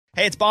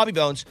Hey, it's Bobby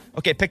Bones.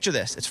 Okay, picture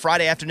this. It's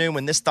Friday afternoon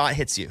when this thought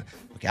hits you.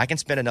 Okay, I can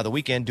spend another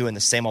weekend doing the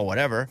same old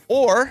whatever,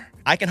 or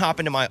I can hop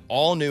into my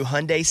all-new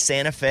Hyundai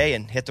Santa Fe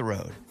and hit the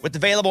road. With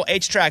available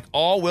H-Track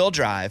all-wheel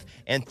drive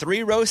and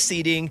 3-row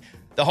seating,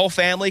 the whole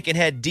family can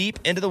head deep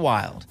into the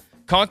wild.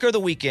 Conquer the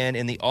weekend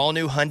in the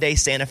all-new Hyundai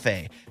Santa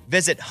Fe.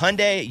 Visit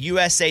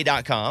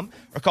HyundaiUSA.com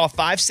or call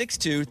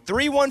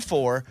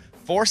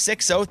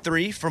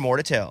 562-314-4603 for more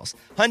details.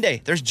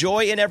 Hyundai, there's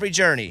joy in every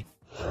journey.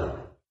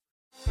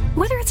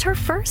 Whether it's her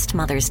first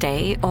Mother's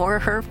Day or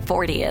her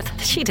 40th,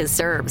 she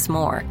deserves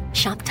more.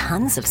 Shop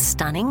tons of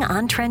stunning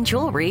on-trend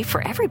jewelry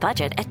for every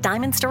budget at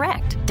Diamonds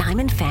Direct.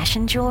 Diamond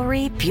fashion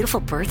jewelry,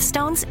 beautiful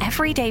birthstones,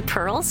 everyday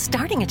pearls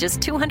starting at just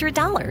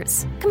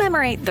 $200.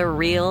 Commemorate the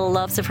real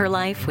loves of her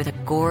life with a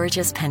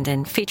gorgeous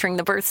pendant featuring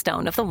the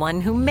birthstone of the one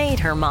who made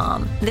her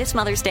mom. This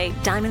Mother's Day,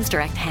 Diamonds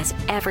Direct has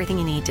everything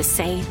you need to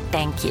say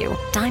thank you.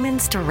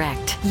 Diamonds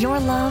Direct. Your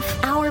love,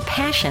 our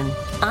passion.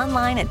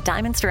 Online at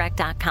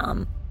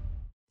diamondsdirect.com.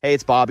 Hey,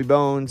 it's Bobby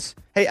Bones.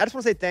 Hey, I just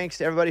want to say thanks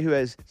to everybody who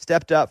has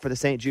stepped up for the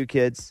St. Jude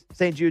kids.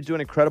 St. Jude's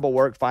doing incredible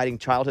work fighting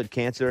childhood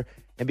cancer.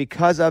 And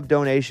because of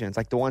donations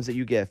like the ones that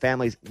you give,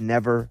 families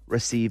never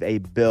receive a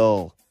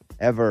bill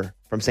ever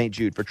from St.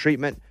 Jude for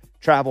treatment,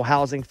 travel,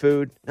 housing,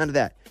 food, none of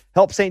that.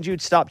 Help St.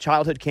 Jude stop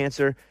childhood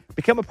cancer.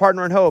 Become a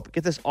partner in hope.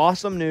 Get this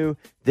awesome new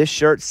This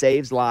Shirt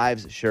Saves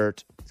Lives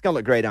shirt. It's going to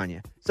look great on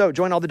you. So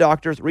join all the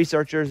doctors,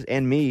 researchers,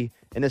 and me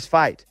in this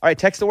fight. All right,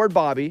 text the word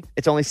Bobby.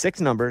 It's only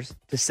 6 numbers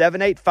to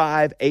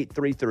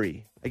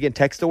 785-833. Again,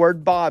 text the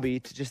word Bobby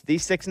to just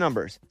these 6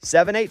 numbers,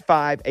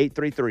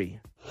 785-833.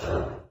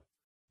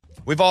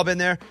 We've all been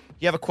there.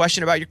 You have a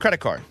question about your credit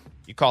card.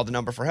 You call the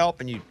number for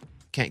help and you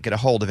can't get a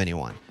hold of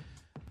anyone.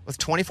 With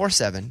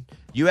 24/7,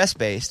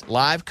 U.S.-based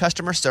live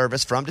customer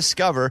service from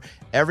Discover,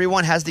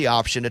 everyone has the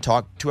option to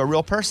talk to a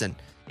real person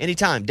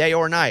anytime, day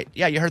or night.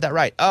 Yeah, you heard that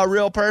right. A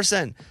real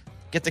person.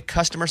 Get the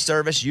customer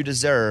service you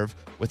deserve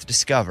with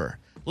Discover.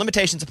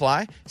 Limitations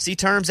apply. See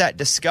terms at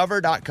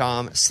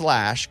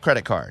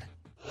discover.com/credit card.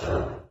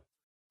 Here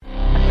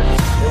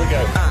we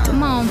go.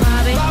 Come on,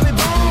 Bobby.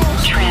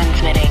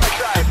 Transmitting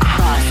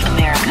across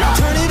America.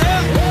 Turn it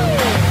up.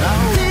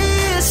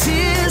 This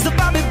is the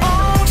Bobby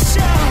Bones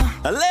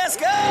Show. Let's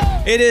go.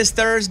 It is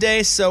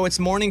Thursday, so it's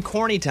morning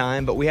corny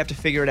time, but we have to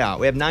figure it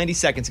out. We have 90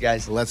 seconds,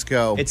 guys. Let's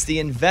go. It's the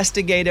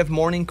investigative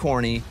morning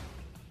corny.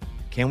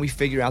 Can we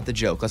figure out the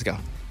joke? Let's go.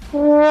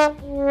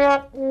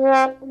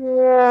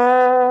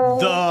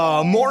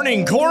 The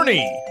morning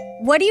corny.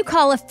 What do you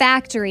call a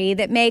factory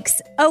that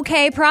makes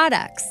okay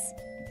products?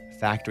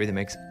 Factory that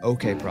makes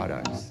okay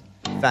products.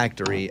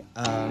 Factory,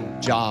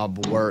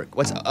 job, work.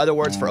 What's other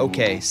words for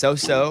okay?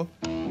 So-so?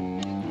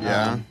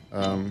 Yeah.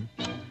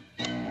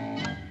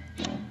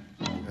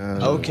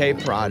 Okay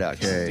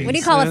products. Okay. What do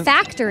you call a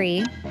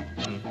factory A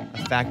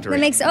factory. that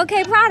makes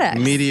okay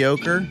products?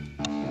 Mediocre.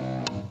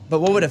 But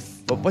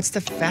what's the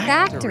factory?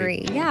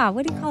 Factory. Yeah,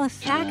 what do you call a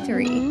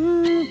factory?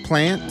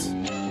 Plant.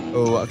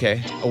 Oh,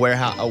 okay. A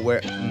warehouse.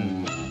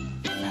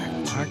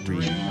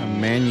 Factory. A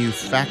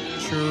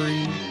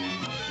manufacturing.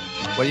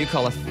 What do you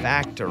call a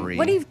factory?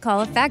 What do you call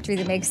a factory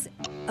that makes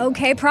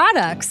okay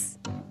products?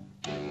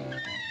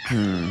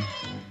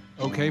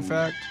 Okay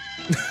fact?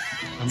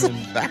 It's a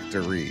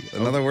factory.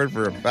 Another word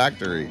for a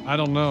factory. I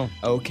don't know.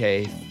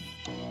 Okay.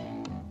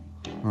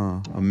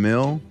 A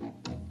mill.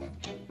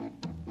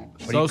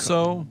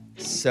 So-so?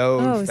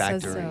 So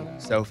factory.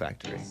 So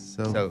factory.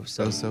 So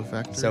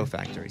factory. So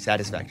factory.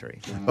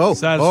 Satisfactory. Oh.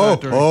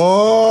 Satisfactory.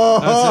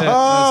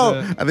 Oh.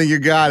 That's it. I think you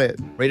got it.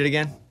 Read it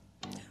again.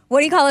 What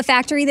do you call a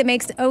factory that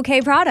makes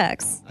okay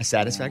products? A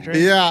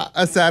satisfactory? Yeah,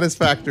 a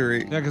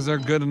satisfactory. Yeah, because they're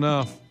good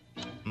enough.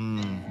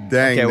 Dang,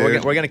 Okay,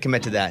 dude. we're going to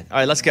commit to that. All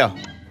right, let's go.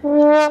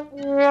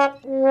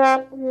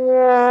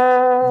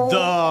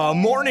 The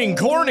morning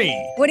corny.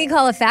 What do you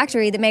call a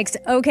factory that makes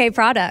okay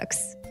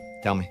products?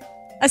 Tell me.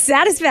 A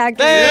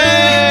satisfactory.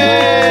 Hey!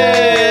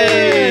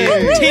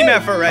 Team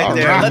effort right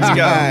there. All Let's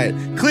go. right.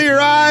 Clear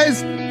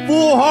eyes,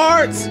 full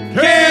hearts,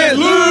 can't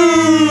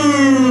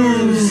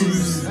lose.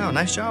 Oh,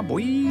 nice job,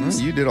 boys.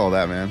 You did all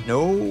that, man.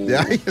 No.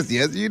 Yeah,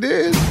 yes, you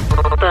did.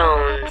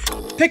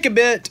 Pick a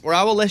bit where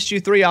I will list you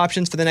 3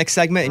 options for the next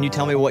segment and you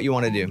tell me what you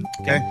want to do.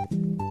 Okay.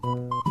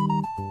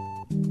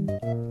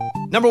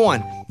 Number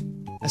 1,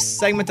 a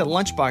segment that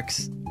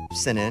Lunchbox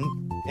sent in,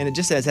 and it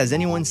just says, has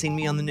anyone seen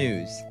me on the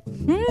news?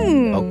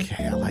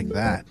 Okay, I like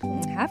that.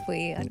 Have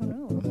we? I don't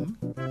know.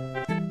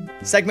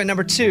 Segment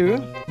number 2,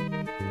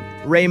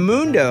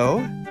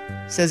 Raymundo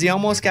says he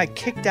almost got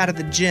kicked out of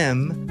the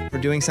gym for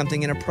doing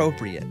something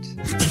inappropriate.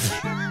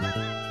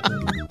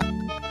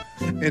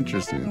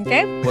 Interesting.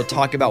 Okay. We'll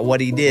talk about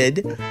what he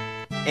did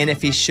and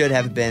if he should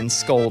have been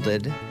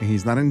scolded.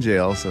 He's not in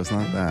jail, so it's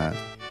not that.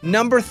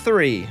 Number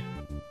 3.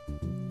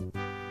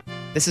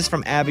 This is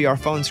from Abby, our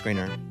phone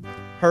screener.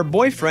 Her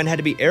boyfriend had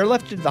to be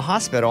airlifted to the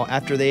hospital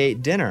after they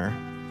ate dinner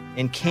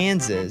in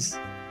Kansas.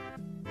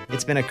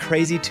 It's been a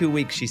crazy 2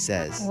 weeks, she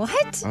says.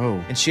 What?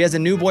 Oh. And she has a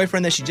new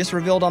boyfriend that she just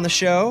revealed on the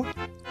show.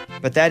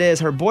 But that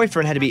is, her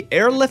boyfriend had to be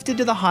airlifted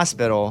to the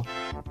hospital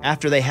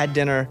after they had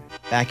dinner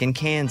back in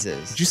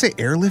Kansas. Did you say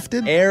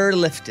airlifted?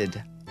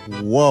 Airlifted.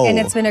 Whoa. And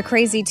it's been a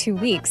crazy 2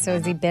 weeks. So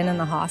has he been in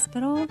the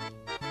hospital?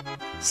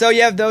 So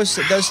you have those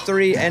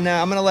three, and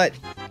I'm going to let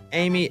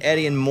Amy,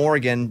 Eddie, and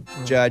Morgan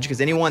judge,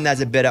 because anyone that's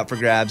a bit up for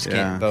grabs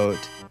can vote.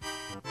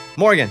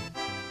 Morgan.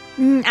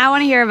 I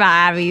want to hear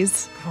about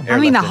Abby's. I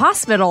mean, the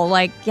hospital.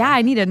 Like, yeah,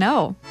 I need to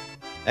know.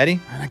 Eddie?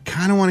 I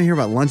kind of want to hear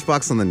about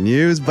Lunchbox on the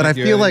news, but I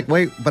feel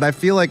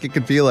like it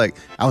could feel like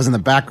I was in the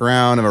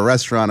background of a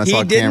restaurant. I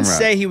saw a camera. He didn't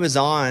say he was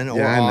on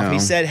or I off. know. He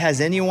said,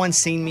 has anyone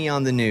seen me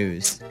on the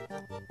news?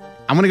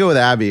 I'm going to go with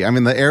Abby. I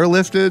mean, the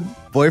airlifted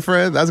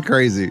boyfriend, that's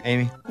crazy.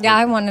 Amy? Yeah,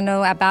 I want to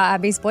know about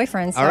Abby's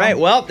boyfriend. So. All right,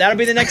 well, that'll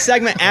be the next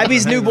segment.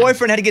 Abby's new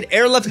boyfriend had to get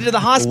airlifted to the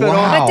hospital.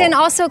 Wow. But then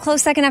also a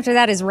close second after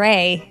that is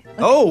Ray.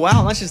 Oh,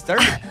 wow, that's just third.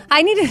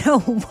 I need to know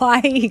why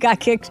he got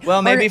kicked.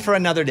 Well, maybe for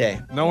another day.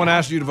 No one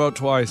asked you to vote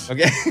twice.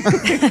 Okay.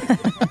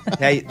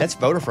 Hey, that's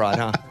voter fraud,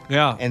 huh?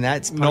 Yeah. And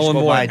that's Null and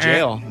punishable by void.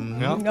 jail.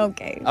 Yeah.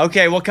 Okay.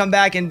 Okay, we'll come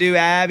back and do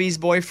Abby's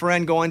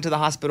boyfriend going to the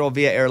hospital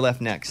via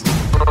airlift next.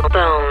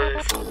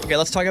 Okay,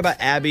 let's talk about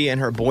Abby and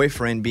her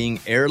boyfriend being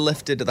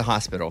airlifted to the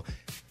hospital.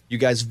 You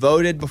guys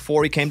voted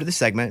before we came to the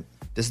segment.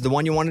 This is the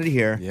one you wanted to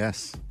hear.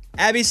 Yes.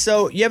 Abby,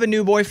 so you have a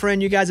new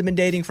boyfriend. You guys have been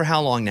dating for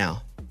how long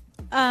now?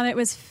 It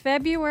was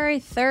February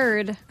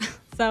 3rd,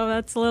 so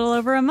that's a little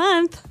over a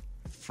month.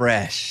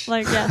 Fresh.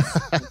 Like, yes.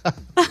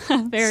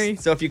 Very.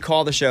 So if you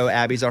call the show,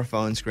 Abby's our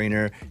phone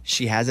screener.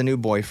 She has a new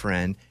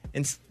boyfriend.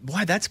 And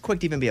boy, that's quick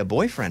to even be a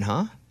boyfriend,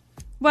 huh?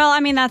 Well, I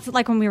mean, that's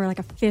like when we were like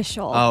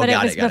official, but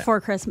it was before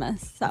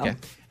Christmas. So Okay.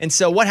 And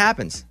so what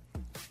happens?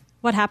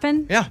 what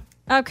happened? Yeah.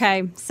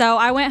 Okay, so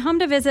I went home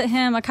to visit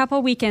him a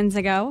couple weekends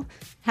ago.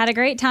 Had a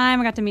great time.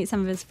 I got to meet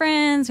some of his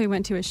friends. We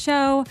went to a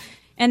show.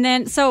 And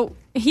then, so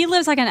he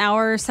lives like an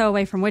hour or so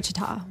away from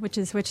Wichita,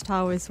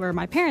 Wichita was where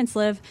my parents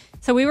live.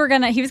 So he was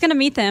going to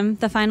meet them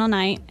the final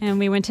night, and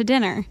we went to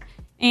dinner.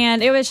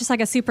 And it was just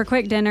like a super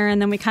quick dinner,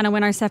 and then we kind of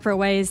went our separate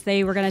ways.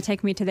 They were going to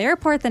take me to the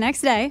airport the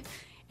next day,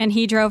 and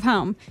he drove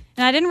home.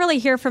 And I didn't really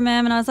hear from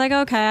him, and I was like,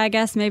 okay, I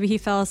guess maybe he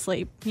fell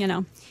asleep, you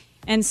know.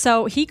 And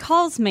so he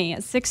calls me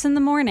at 6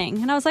 a.m.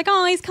 And I was like,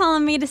 oh, he's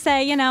calling me to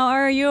say, you know,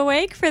 are you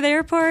awake for the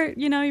airport?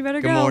 You know, you better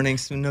go. Good morning,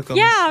 Snookums.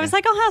 Yeah, I was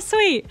like, oh, how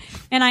sweet.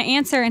 And I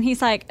answer, and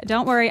he's like,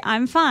 don't worry,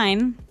 I'm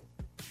fine,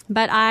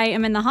 but I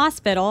am in the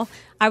hospital.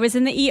 I was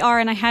in the ER,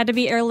 and I had to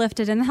be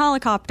airlifted in the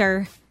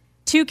helicopter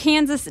to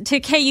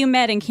KU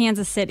Med in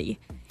Kansas City.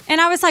 And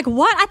I was like,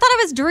 what? I thought I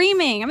was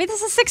dreaming. I mean,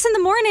 this is 6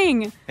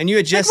 a.m. And you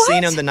had just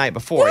seen him the night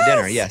before at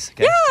dinner. Yes.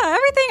 Okay. Yeah,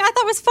 everything I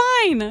thought was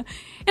fine.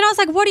 And I was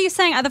like, what are you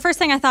saying? The first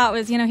thing I thought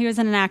was, you know, he was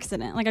in an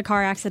accident, like a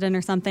car accident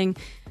or something.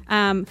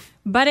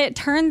 But it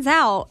turns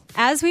out,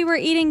 as we were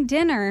eating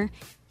dinner,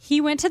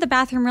 he went to the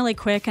bathroom really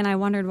quick, and I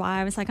wondered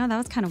why. I was like, oh, that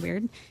was kind of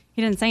weird.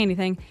 He didn't say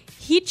anything.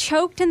 He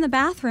choked in the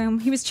bathroom.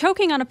 He was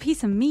choking on a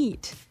piece of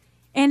meat,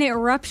 and it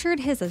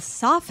ruptured his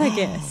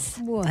esophagus.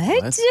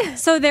 What?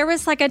 So there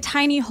was like a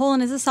tiny hole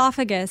in his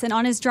esophagus, and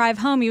on his drive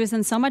home, he was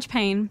in so much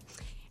pain.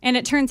 And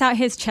it turns out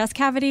his chest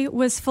cavity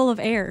was full of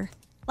air.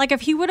 Like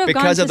if he would have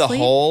gone to sleep. Because of the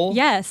hole?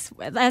 Yes.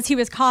 As he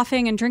was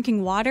coughing and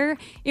drinking water,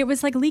 it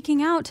was like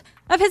leaking out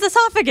of his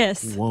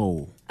esophagus.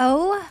 Whoa.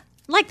 Oh.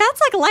 Like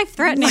that's like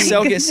life-threatening.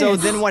 So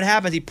then what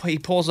happens? He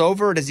pulls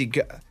over, or does he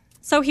go?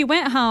 So he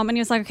went home and he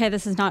was like, okay,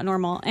 this is not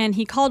normal. And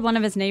he called one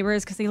of his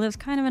neighbors because he lives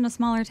kind of in a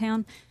smaller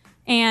town.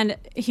 And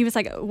he was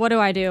like, what do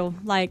I do?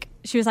 Like,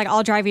 she was like,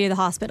 I'll drive you to the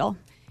hospital.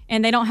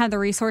 And they don't have the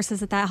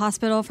resources at that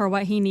hospital for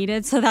what he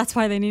needed. So that's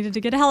why they needed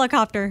to get a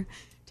helicopter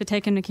to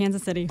take him to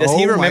Kansas City. Does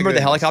he remember the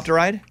helicopter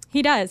ride?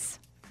 He does.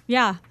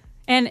 Yeah.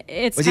 And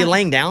Was he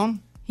laying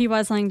down? He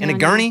was laying down. In a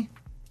gurney?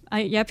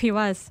 Yep, he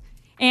was.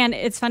 And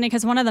it's funny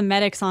because one of the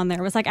medics on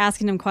there was like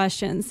asking him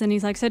questions. And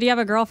he's like, so do you have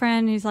a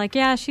girlfriend? And he's like,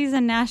 yeah, she's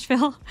in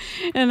Nashville.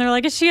 And they're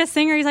like, is she a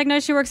singer? He's like, no,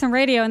 she works in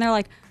radio. And they're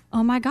like,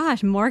 oh my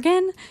gosh,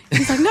 Morgan?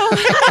 He's like, no,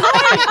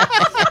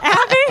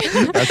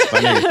 Abby? That's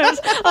funny.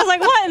 I was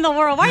like, what in the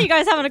world? Why are you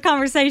guys having a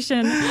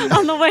conversation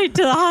on the way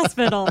to the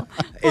hospital?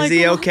 Is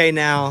he okay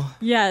now?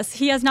 Yes,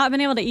 he has not been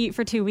able to eat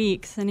for 2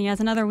 weeks, and he has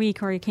another week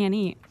where he can't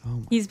eat.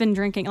 He's been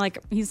drinking, like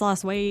he's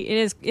lost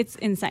weight. It's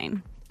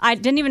insane. I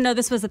didn't even know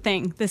this was a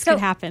thing. This could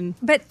happen.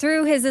 But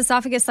through his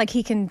esophagus, like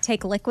he can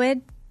take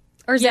liquid?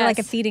 Or is it like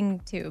a Yes.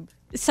 feeding tube?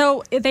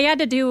 So they had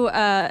to do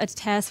a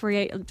test where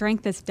he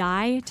drank this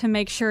dye to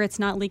make sure it's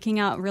not leaking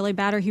out really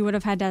bad, or he would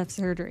have had to have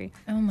surgery.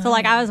 So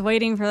like I was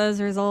waiting for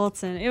those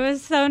results, and it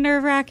was so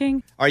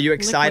nerve-wracking. Are you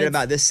excited Liquids.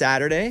 about this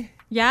Saturday?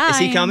 Yeah. Is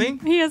he I am. coming?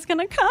 He is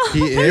going to come.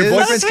 He Your is?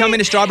 boyfriend's coming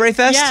to Strawberry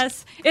Fest?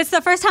 Yes. It's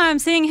the first time I'm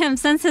seeing him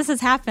since this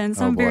has happened,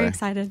 so Oh, I'm very boy.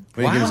 excited.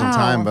 We give him some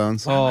time,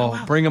 Bones.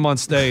 Oh, bring him on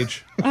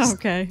stage.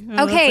 Okay.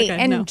 Oh, Okay,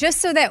 that's and No.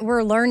 just so that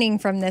we're learning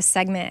from this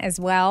segment as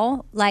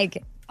well,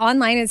 like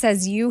online it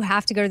says you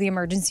have to go to the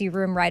emergency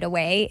room right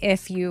away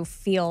if you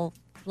feel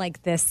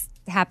like this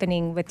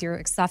happening with your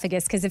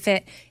esophagus, because if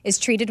it is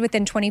treated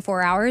within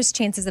 24 hours,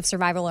 chances of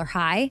survival are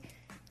high.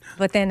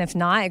 But then if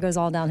not, it goes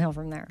all downhill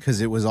from there.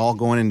 Because it was all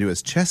going into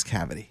his chest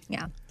cavity.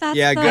 Yeah.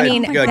 Yeah, so- good. I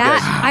mean, good.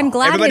 I'm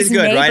glad Everybody's his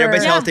good, neighbor, right?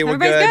 Everybody's healthy. We're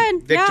everybody's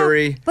good. good. Yeah.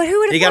 Victory. But who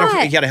would've you got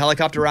thought? you got a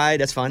helicopter ride.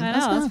 That's fun. I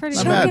know, that's pretty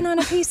Not good. bad. choking on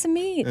a piece of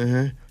meat.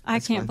 I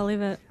can't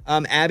believe it.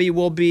 Abby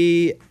will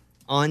be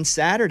on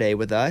Saturday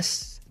with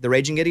us. The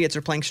Raging Idiots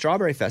are playing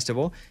Strawberry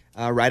Festival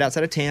right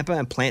outside of Tampa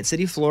in Plant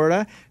City,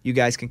 Florida. You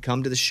guys can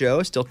come to the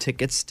show. Still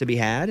tickets to be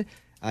had.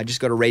 Just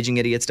go to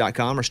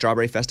ragingidiots.com or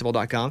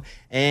strawberryfestival.com.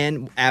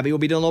 And Abby will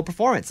be doing a little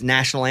performance.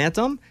 National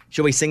anthem.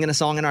 She'll be singing a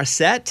song in our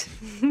set.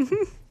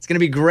 It's going to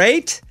be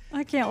great.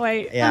 I can't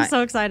wait. Yeah. I'm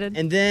so excited.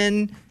 And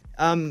then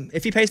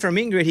if he pays for a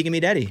meet and greet, he can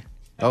meet Eddie.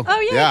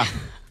 Oh, yeah.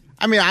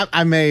 I mean,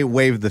 I may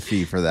waive the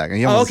fee for that.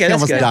 He Oh, almost, okay, he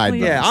that's almost good. died.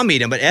 Yeah, I'll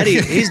meet him, but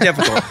Eddie, he's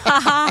difficult.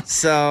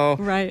 So,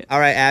 Right. All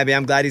right, Abby,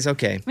 I'm glad he's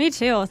okay. Me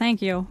too.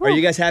 Thank you. Are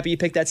you guys happy you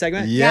picked that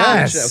segment?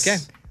 Yes. Okay.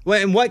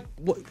 Well, and what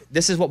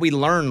this is what we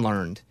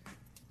learned.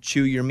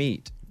 Chew your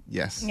meat.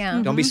 Yes.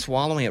 Yeah. Don't be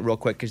swallowing it real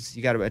quick because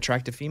you got to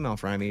attract a female in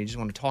front of you. You just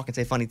want to talk and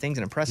say funny things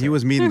and impress her. He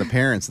was meeting the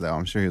parents, though.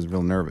 I'm sure he was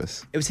real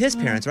nervous. It was his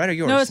parents, right, or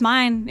yours? No, it was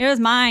mine. It was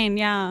mine,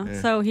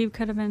 yeah. So he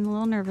could have been a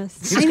little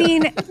nervous. I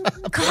mean,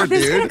 God,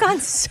 this could have gone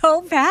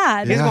so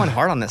bad. He was going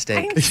hard on that I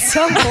steak. am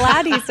so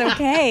glad he's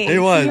okay. He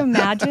was. Can you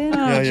imagine?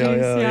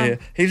 Yeah.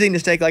 He was eating the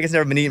steak like it's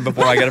never been eaten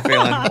before. I got a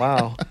feeling.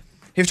 Wow.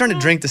 He was trying to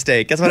drink the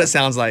steak. That's what it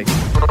sounds like.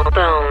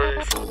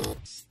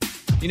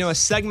 You know, a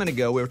segment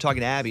ago, we were talking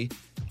to Abby,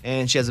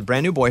 and she has a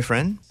brand new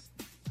boyfriend,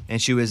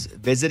 and she was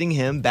visiting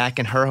him back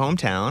in her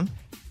hometown.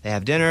 They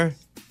have dinner.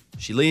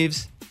 She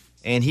leaves,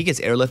 and he gets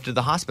airlifted to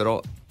the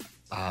hospital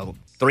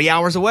 3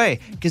 hours away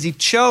because he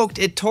choked.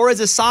 It tore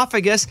his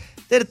esophagus.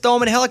 They had to throw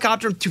him in a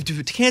helicopter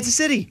to Kansas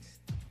City.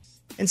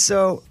 And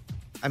so,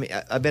 I mean,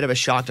 a bit of a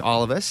shock to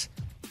all of us.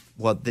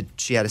 Well, that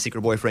she had a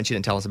secret boyfriend she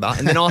didn't tell us about.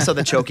 And then also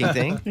the choking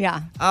thing.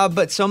 Yeah.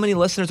 But so many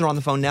listeners are on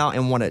the phone now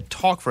and want to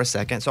talk for a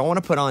second. So I want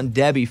to put on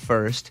Debbie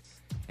first.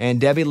 And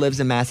Debbie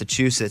lives in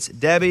Massachusetts.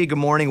 Debbie, good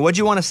morning. What do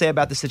you want to say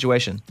about the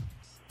situation?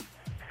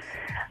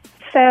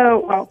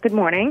 Well, good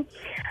morning.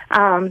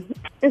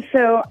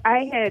 So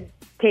I had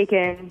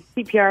taken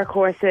CPR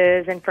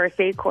courses and first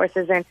aid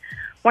courses, and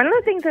one of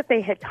the things that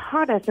they had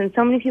taught us, and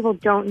so many people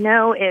don't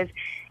know, is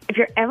if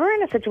you're ever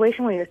in a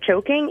situation where you're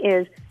choking,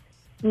 is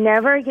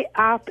never get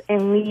up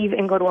and leave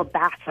and go to a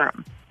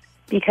bathroom,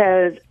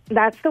 because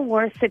that's the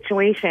worst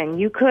situation.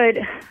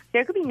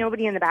 There could be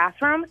nobody in the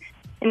bathroom,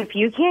 and if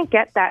you can't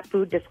get that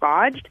food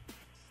dislodged,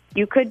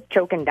 you could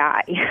choke and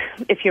die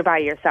if you're by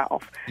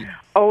yourself.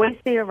 Always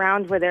stay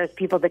around where there's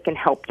people that can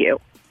help you.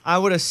 I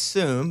would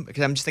assume,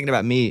 because I'm just thinking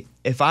about me,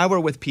 if I were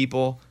with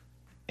people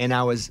and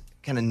I was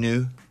kind of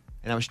new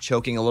and I was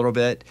choking a little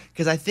bit,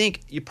 because I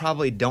think you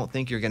probably don't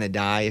think you're going to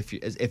die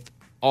if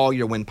all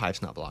your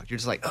windpipe's not blocked. You're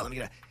just like, oh, let me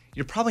get out.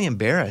 You're probably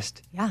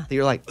embarrassed. Yeah. That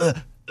you're like,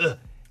 ugh.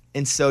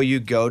 And so you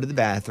go to the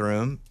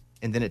bathroom,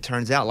 and then it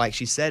turns out, like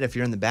she said, if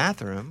you're in the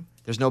bathroom,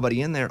 there's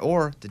nobody in there,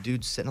 or the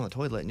dude's sitting on the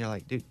toilet, and you're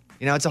like, dude,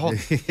 it's a whole,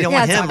 you don't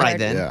want it's him right awkward.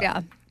 then.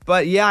 Yeah.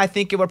 But yeah, I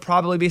think it would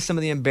probably be some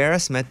of the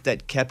embarrassment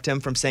that kept him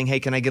from saying, hey,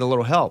 can I get a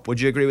little help? Would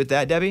you agree with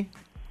that, Debbie?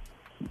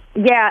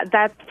 Yeah,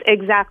 that's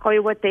exactly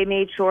what they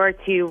made sure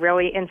to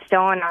really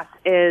instill in us,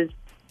 is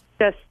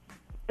just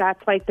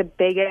that's like the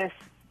biggest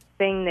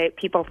thing that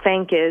people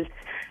think is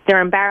they're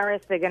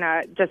embarrassed. They're going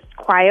to just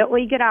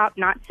quietly get up,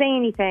 not say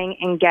anything,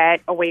 and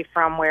get away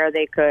from where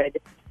they could,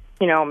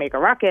 make a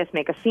ruckus,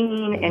 make a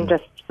scene, and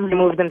just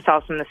remove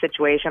themselves from the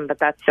situation. But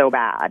that's so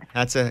bad.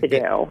 That's a to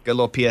good do.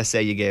 little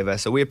PSA you gave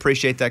us. So we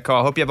appreciate that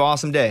call. Hope you have an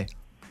awesome day.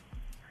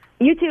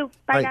 You too.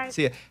 Bye, All right, guys.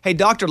 see ya. Hey,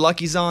 Dr.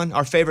 Lucky's on,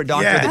 our favorite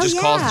doctor Yeah. that just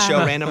Oh, calls the yeah.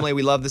 show randomly.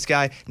 We love this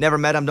guy. Never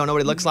met him, don't know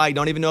what he looks like,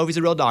 don't even know if he's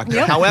a real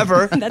doctor.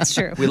 However, That's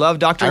true. we love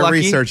Dr. I Lucky.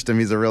 researched him.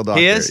 He's a real doctor.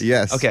 He is?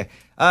 Yes. Okay.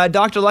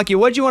 Dr. Lucky,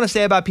 what do you want to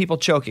say about people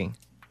choking?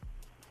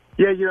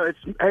 Yeah,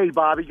 hey,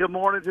 Bobby, good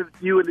morning to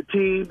you and the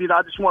team.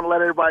 I just want to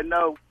let everybody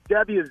know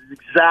Debbie is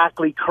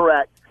exactly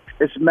correct.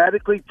 It's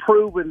medically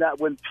proven that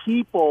when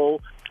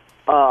people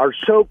are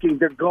choking,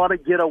 they're going to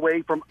get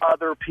away from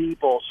other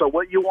people. So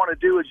what you want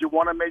to do is you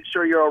want to make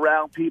sure you're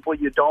around people.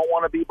 You don't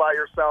want to be by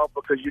yourself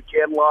because you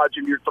can lodge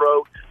in your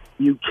throat.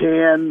 You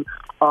can,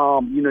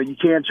 you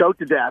can choke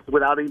to death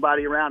without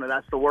anybody around, and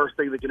that's the worst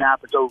thing that can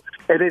happen. So,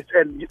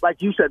 and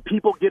like you said,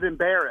 people get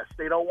embarrassed.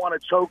 They don't want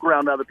to choke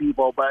around other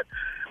people, but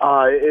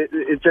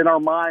it's in our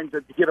minds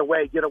that get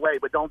away,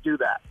 but don't do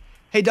that.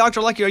 Hey,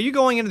 Dr. Lucky, are you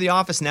going into the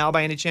office now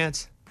by any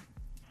chance?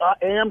 I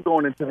am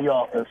going into the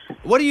office.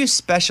 What do you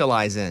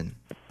specialize in?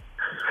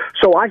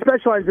 So I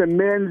specialize in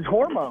men's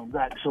hormones,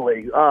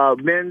 actually,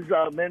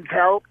 men's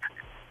health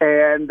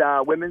and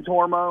women's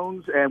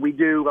hormones, and we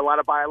do a lot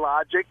of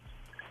biologics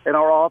in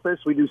our office.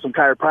 We do some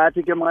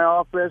chiropractic in my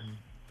office.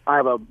 I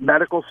have a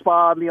medical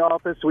spa in the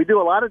office. So we do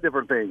a lot of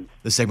different things.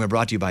 The segment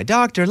brought to you by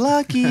Dr.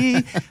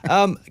 Lucky.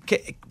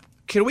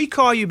 Can we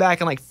call you back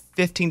in like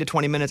 15 to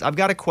 20 minutes? I've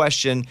got a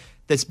question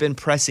that's been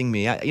pressing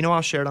me.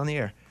 I'll share it on the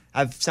air. I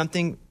have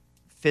something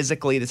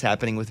physically that's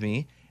happening with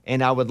me,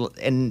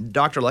 and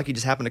Dr. Lucky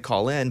just happened to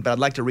call in, but I'd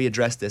like to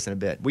readdress this in a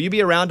bit. Will you be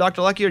around,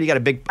 Dr. Lucky, or do you got a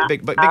big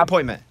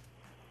appointment?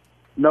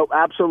 Nope,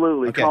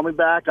 absolutely. Okay. Call me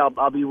back.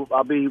 I'll be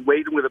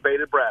waiting with a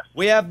bated breath.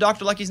 We have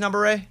Dr. Lucky's number,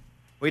 Ray?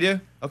 We do?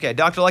 Okay,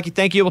 Dr. Lucky,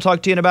 thank you. We'll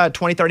talk to you in about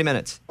 20, 30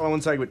 minutes. Hold on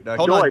one second.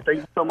 Hold Joy, on. thank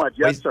you so much.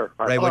 Yes, Wait, sir.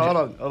 All Ray, right. what'd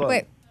you- Hold on.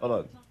 Wait. Hold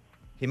on.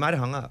 He might have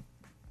hung up.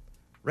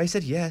 Ray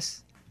said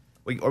yes.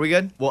 Are we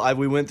good? Well,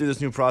 we went through this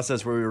new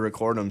process where we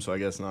record them, so I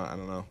guess not. I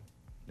don't know.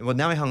 Well,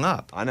 now he hung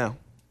up. I know.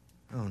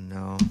 Oh,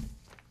 no.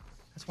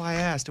 That's why I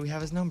asked, do we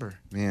have his number?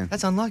 Man.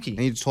 That's unlucky.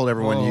 And you told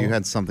everyone you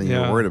had something you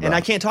Yeah. were worried about. And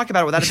I can't talk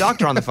about it without a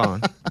doctor on the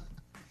phone.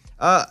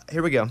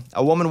 Here we go.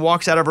 A woman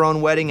walks out of her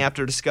own wedding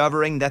after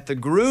discovering that the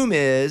groom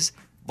is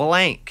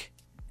blank.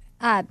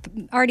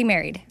 Already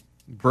married.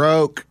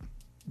 Broke.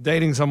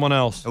 Dating someone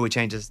else. Oh, he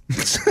changes.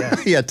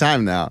 He had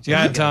time now. You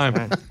had time.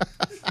 Right.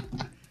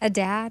 A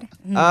dad.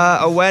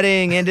 A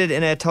wedding ended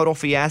in a total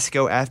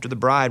fiasco after the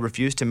bride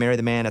refused to marry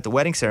the man at the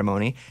wedding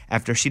ceremony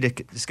after she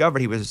discovered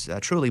he was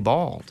truly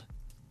bald.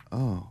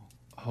 Oh.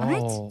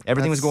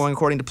 Everything was going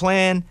according to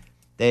plan.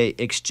 They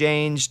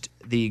exchanged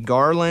the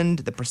garland.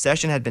 The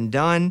procession had been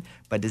done,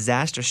 but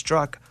disaster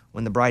struck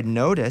when the bride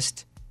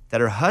noticed that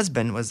her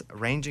husband was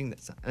arranging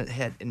the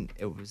head, and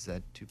it was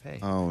a toupee.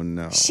 Oh,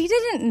 no. She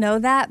didn't know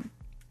that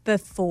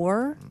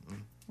before.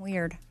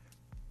 Weird.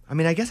 I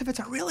mean, I guess if it's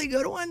a really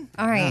good one,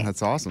 All right. Yeah,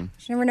 that's awesome.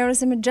 She never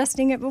noticed him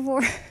adjusting it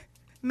before.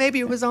 maybe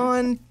it was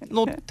on a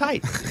little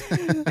tight.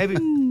 Maybe.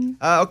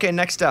 Okay,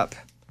 next up.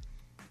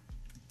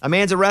 A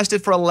man's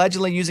arrested for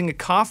allegedly using a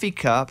coffee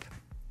cup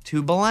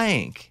to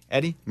blank.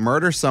 Eddie?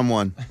 Murder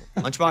someone.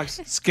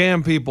 Lunchbox?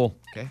 Scam people.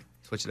 Okay,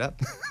 switch it up.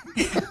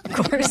 Of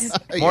course.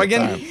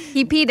 Morgan?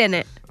 He peed in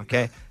it.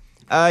 Okay.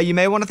 You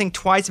may want to think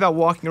twice about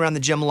walking around the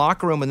gym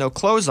locker room with no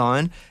clothes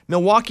on.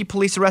 Milwaukee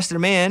police arrested a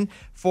man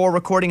for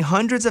recording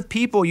hundreds of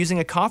people using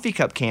a coffee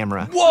cup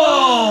camera.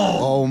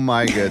 Oh,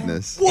 my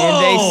goodness. And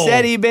they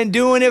said he'd been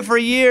doing it for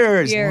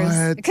years.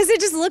 Years. Because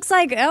it just looks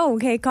like,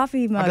 okay,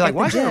 coffee mug. I'd be like, at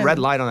why the is there a gym. red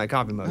light on that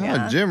coffee mug?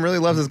 Oh, Jim really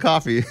loves his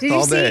coffee Did you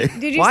all see- day.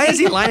 did you Why see- is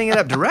he lining it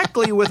up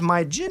directly with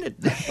my gin?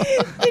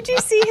 Did you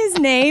see his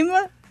name?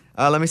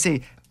 Let me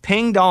see.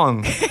 Ping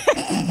Dong.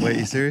 Wait,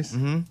 you serious?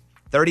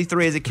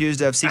 33 is accused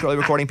of secretly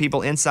recording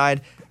people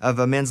inside of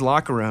a men's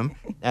locker room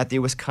at the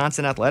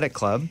Wisconsin Athletic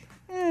Club.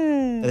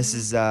 This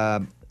is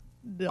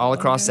all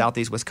across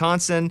southeast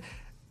Wisconsin.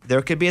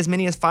 There could be as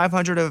many as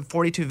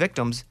 542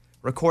 victims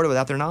recorded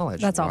without their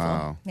knowledge. That's awful.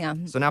 Wow. Yeah.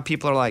 So now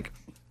people are like,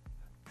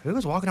 who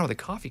was walking out with a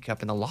coffee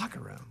cup in the locker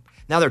room?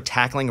 Now they're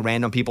tackling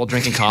random people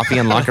drinking coffee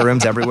in locker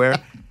rooms everywhere.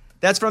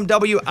 That's from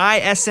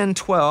WISN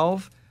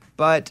 12,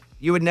 but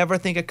you would never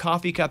think a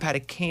coffee cup had a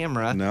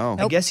camera. No.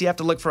 I guess you have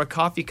to look for a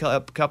coffee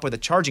cup with a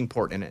charging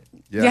port in it.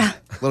 Yeah.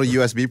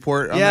 Little USB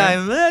port on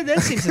Yeah, there. that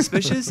seems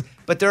suspicious.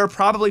 But there are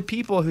probably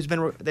people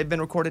they've been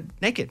recorded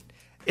naked.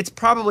 It's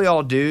probably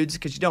all dudes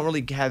because you don't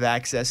really have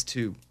access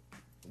to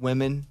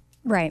women.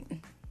 Right.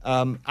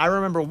 I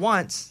remember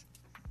once,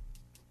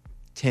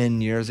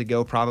 10 years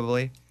ago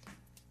probably,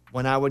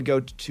 when I would go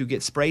to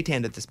get spray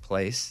tanned at this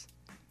place,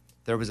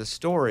 there was a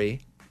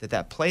story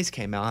that place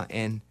came out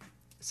and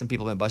some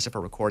people have been busted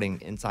for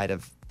recording inside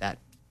of that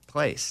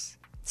place.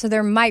 So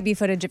there might be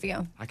footage of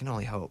you. I can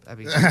only hope.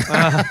 That'd be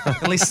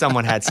at least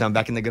someone had some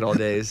back in the good old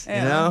days, you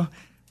know?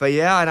 But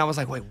yeah, and I was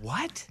like, wait,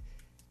 what?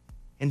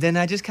 And then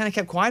I just kind of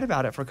kept quiet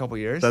about it for a couple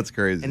years. That's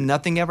crazy. And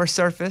nothing ever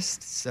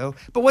surfaced. So,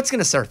 but what's going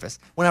to surface?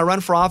 When I run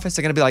for office,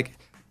 they're going to be like,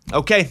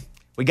 okay,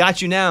 we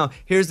got you now.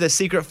 Here's the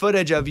secret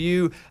footage of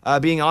you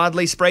being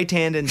oddly spray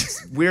tanned in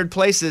weird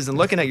places and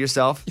looking at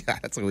yourself. Yeah,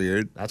 that's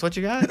weird. That's what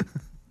you got?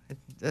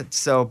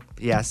 So,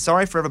 yeah,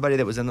 sorry for everybody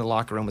that was in the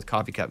locker room with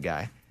coffee cup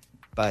guy.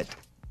 But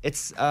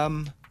it's,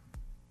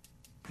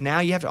 now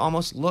you have to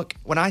almost look.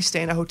 When I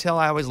stay in a hotel,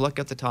 I always look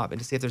at the top and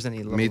to see if there's any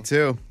little. Me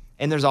too.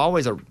 And there's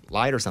always a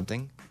light or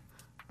something.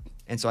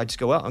 And so I just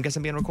go, well, I guess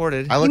I'm being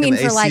recorded. I look You in mean the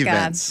for AC like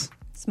vents.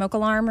 a smoke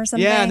alarm or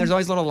something? Yeah, and there's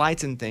always little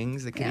lights and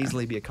things that could Yeah.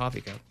 easily be a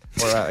coffee cup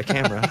or a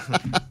camera.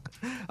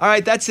 All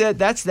right, that's it.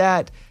 That's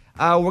that.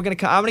 I'm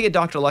gonna get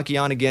Dr. Lucky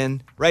on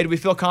again. Ray, do we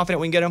feel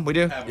confident we can get him? We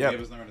do.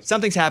 Yep.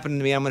 Something's happened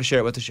to me. I'm gonna share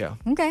it with the show.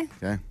 Okay.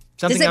 Okay.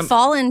 Something Does it I'm-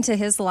 fall into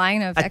his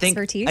line of I think,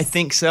 expertise? I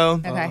think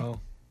so. Okay.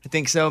 I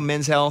think so.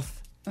 Men's health.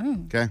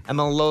 Okay. I'm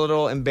a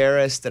little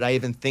embarrassed that I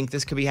even think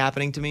this could be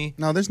happening to me.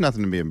 No, there's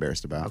nothing to be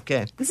embarrassed about.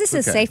 Okay. This is a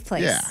Okay. safe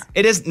place. Yeah.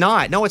 It is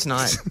not. No, it's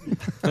not.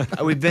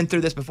 We've been through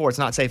this before. It's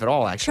not safe at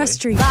all, actually. Trust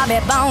Street. Bobby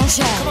Bone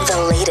Show.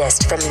 The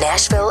latest from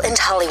Nashville and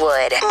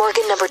Hollywood.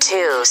 Morgan number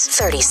 2's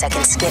 30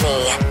 Second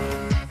Skinny.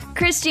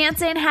 Chris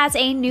Jansen has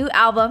a new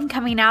album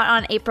coming out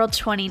on April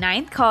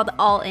 29th called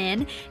All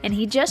In, and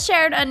he just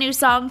shared a new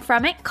song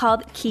from it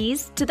called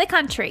Keys to the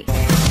Country.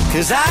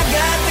 'Cause I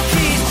got the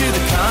keys to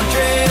the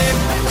country,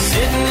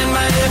 sitting in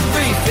my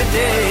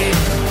F-350.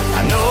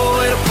 I know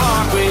where to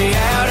park way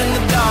out in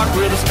the dark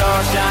where the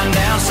stars shine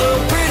down so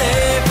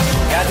pretty.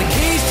 Got the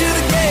keys to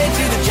the gate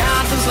to the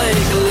Johnson's Lake,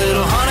 a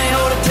little honey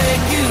hole to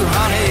take you,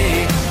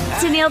 honey.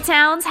 Tennille Daniel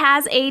Towns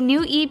has a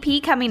new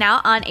EP coming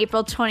out on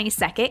April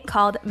 22nd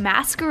called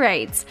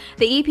Masquerades.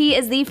 The EP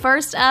is the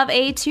first of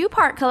a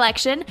 2-part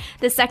collection.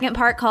 The second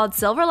part, called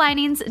Silver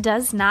Linings,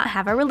 does not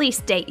have a release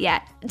date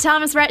yet.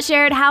 Thomas Rhett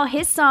shared how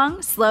his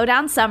song, Slow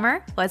Down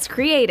Summer, was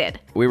created.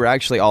 We were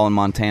actually all in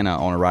Montana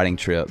on a writing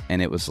trip,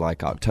 and it was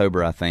like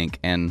October, I think,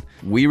 and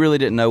we really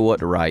didn't know what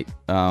to write.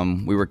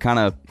 We were kind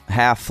of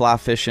half fly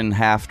fishing,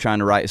 half trying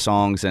to write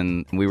songs,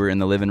 and we were in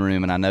the living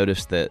room, and I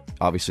noticed that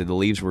obviously the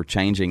leaves were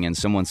changing, and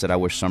someone said, I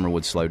wish summer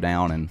would slow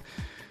down. And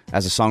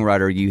as a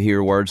songwriter, you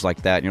hear words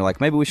like that, and you're like,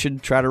 maybe we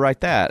should try to write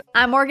that.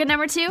 I'm Morgan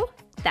number 2.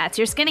 That's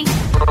your skinny.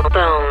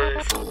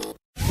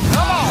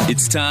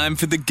 It's time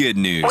for the good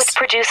news. With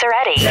producer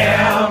Eddie.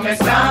 Tell me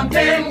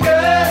something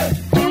good.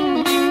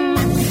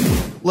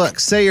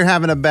 Look, say you're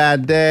having a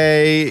bad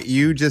day,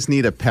 you just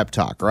need a pep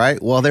talk, right?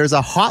 Well, there's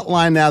a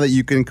hotline now that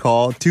you can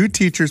call. 2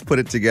 teachers put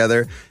it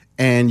together,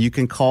 and you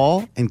can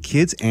call, and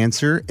kids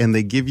answer, and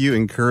they give you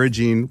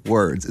encouraging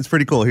words. It's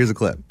pretty cool. Here's a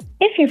clip.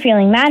 If you're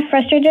feeling mad,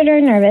 frustrated,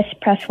 or nervous,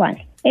 press 1.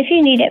 If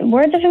you need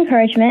words of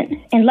encouragement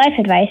and life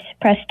advice,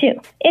 press 2.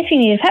 If you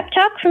need a pep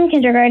talk from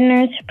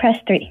kindergartners, press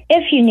 3.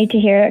 If you need to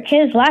hear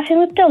kids laughing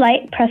with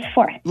delight, press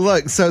 4.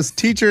 Look, so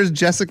teachers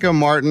Jessica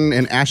Martin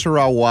and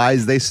Asherah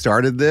Wise, they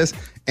started this.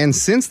 And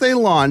since they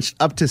launched,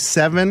 up to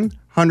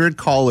 700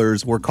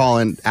 callers were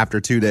calling after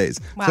 2 days.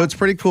 Wow. So it's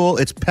pretty cool.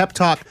 It's Pep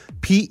Talk,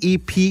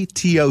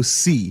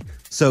 PEPTOC.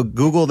 So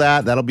Google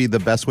that. That'll be the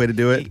best way to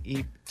do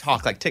it.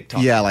 Talk like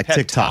TikTok. Yeah, like Pep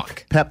TikTok.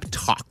 Talk. Pep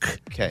Talk.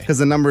 Okay. Because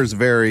the numbers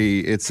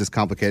vary. It's just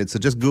complicated. So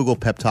just Google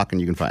Pep Talk and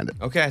you can find it.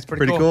 Okay, it's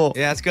pretty cool.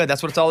 Yeah, that's good.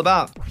 That's what it's all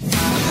about.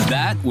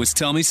 That was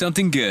Tell Me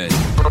Something Good.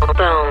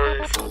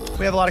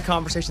 We have a lot of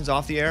conversations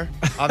off the air.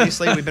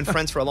 Obviously, we've been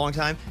friends for a long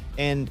time,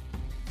 and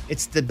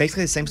it's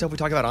basically the same stuff we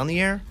talk about on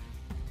the air.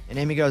 And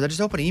Amy goes, I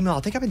just opened an email.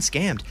 I think I've been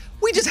scammed.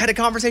 We just had a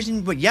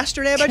conversation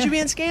yesterday about you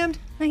being scammed.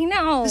 I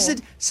know.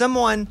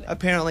 Someone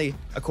apparently,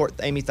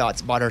 Amy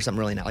thought, bought her something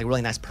really nice, like a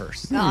really nice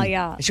purse. Oh,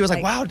 yeah. And she was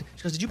like, wow.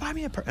 She goes, did you buy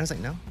me a purse? And I was like,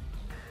 no.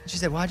 And she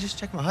said, well, I just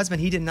checked my husband.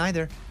 He didn't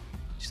either.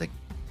 She's like,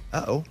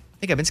 uh-oh. I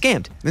think I've been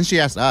scammed. Then she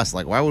asked us,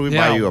 like, why would we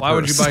buy you a purse? Why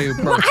would you buy you a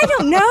purse? Well, I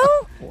don't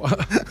know.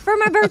 For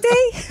my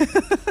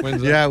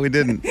birthday? Yeah, we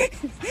didn't.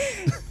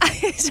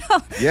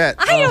 Yet.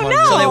 I don't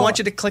know. So they want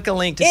you to click a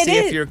link to see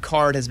if your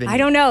card has been I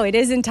don't know. It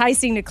is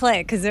enticing to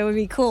click because it would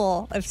be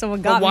cool if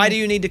someone got But why me. do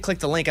you need to click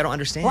the link? I don't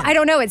understand. Well, I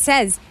don't know. It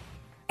says,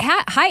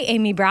 hi,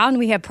 Amy Brown.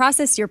 We have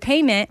processed your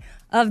payment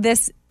of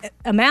this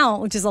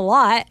amount, which is a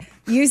lot,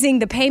 using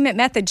the payment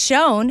method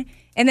shown.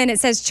 And then it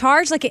says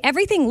charge. Like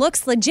everything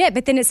looks legit.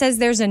 But then it says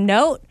there's a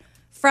note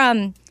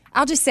from,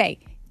 I'll just say,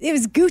 it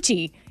was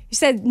Gucci. You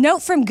said,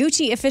 note from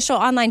Gucci official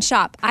online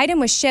shop. Item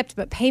was shipped,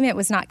 but payment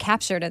was not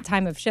captured at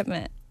time of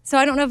shipment. So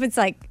I don't know if it's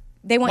like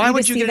they want you to see that. Why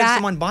would you get it if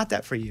someone bought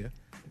that for you?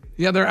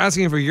 Yeah, they're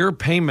asking for your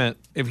payment.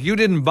 If you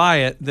didn't buy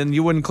it, then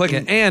you wouldn't click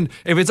it. And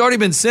if it's already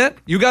been sent,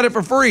 you got it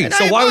for free.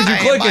 So why would you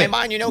click it?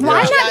 Mine, I'm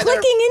not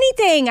clicking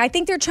anything. I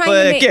think they're trying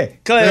to make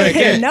Click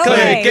it. No click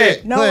way.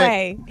 it. No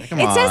way. Come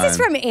It says on. it's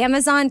from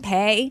Amazon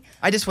Pay.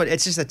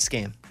 It's just a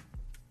scam.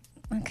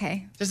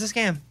 Okay. Just a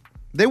scam.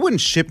 They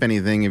wouldn't ship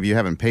anything if you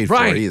haven't paid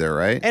for it either,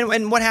 right?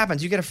 And what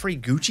happens? You get a free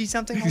Gucci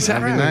something?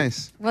 That'd be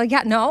nice. Well,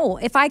 yeah, no.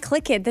 If I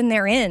click it, then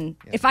they're in.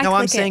 If I No,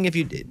 click I'm saying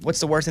it, what's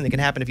the worst thing that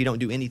can happen if you don't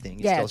do anything?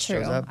 It yeah, still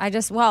true. shows up. I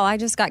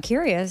just got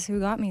curious. Who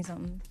got me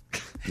something?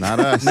 Not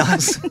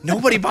us.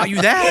 Nobody bought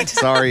you that.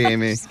 Sorry,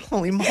 Amy.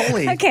 Holy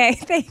moly. Okay,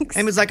 thanks.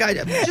 Amy's like, I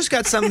just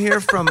got something here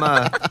from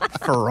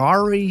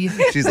Ferrari.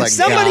 She's like,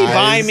 somebody guys.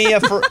 buy me a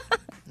Ferrari.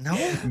 No.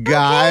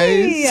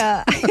 Guys.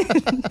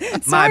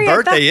 My Sorry,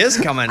 birthday is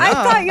coming up. I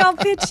thought y'all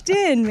pitched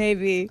in,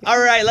 maybe. All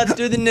right, let's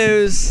do the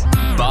news.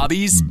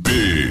 Bobby's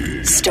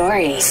Big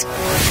Stories.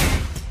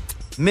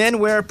 Men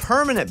wear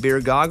permanent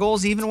beer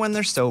goggles even when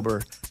they're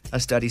sober.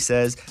 A study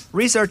says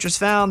researchers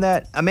found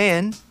that a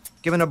man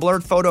given a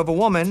blurred photo of a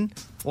woman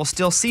will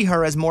still see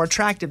her as more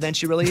attractive than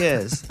she really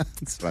is.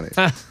 It's funny.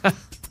 That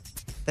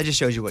just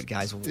shows you what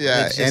guys will.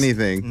 Yeah,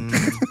 anything.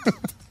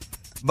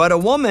 But a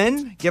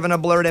woman given a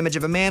blurred image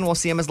of a man will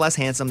see him as less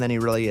handsome than he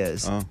really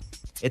is. Oh.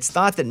 It's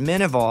thought that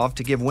men evolved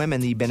to give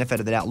women the benefit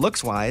of the doubt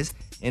looks-wise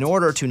in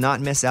order to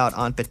not miss out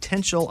on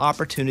potential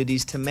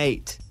opportunities to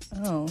mate.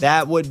 Oh.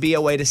 That would be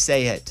a way to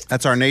say it.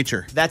 That's our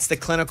nature. That's the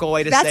clinical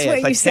way to That's say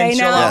it. what you say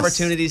Potential now?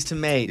 opportunities to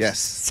mate.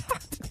 Yes.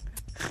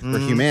 For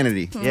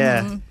humanity.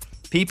 Yeah.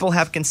 People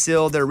have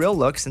concealed their real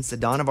looks since the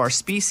dawn of our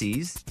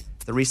species.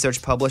 The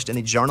research published in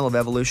the Journal of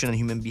Evolution and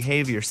Human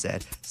Behavior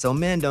said. So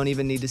men don't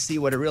even need to see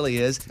what it really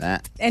is.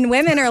 And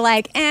women are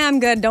like, I'm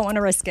good, don't want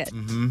to risk it.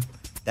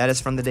 That is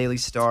from the Daily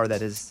Star.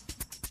 That is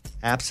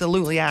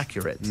absolutely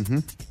accurate.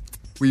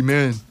 We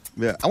men.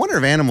 Yeah. I wonder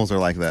if animals are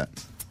like that.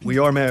 We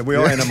are men. We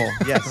are animal.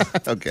 Yes.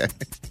 Okay.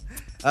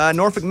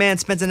 Norfolk man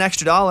spends an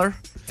extra $1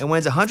 and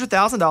wins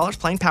 $100,000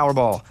 playing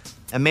Powerball.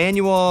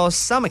 Emmanuel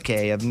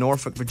Sumake of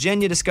Norfolk,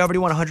 Virginia discovered he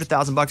won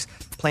 $100,000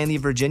 playing the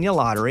Virginia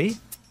lottery.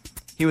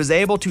 He was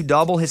able to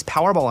double his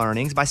Powerball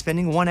earnings by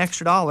spending $1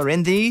 extra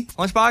in the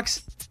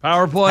Lunchbox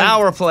Power play.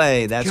 Power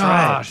play. That's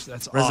right. Gosh,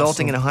 that's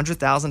resulting awesome. in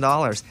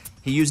 $100,000.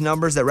 He used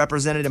numbers that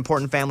represented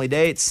important family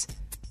dates.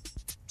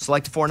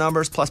 Selected 4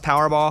 numbers plus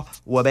Powerball.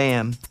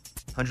 Wabam.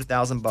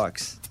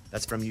 $100,000.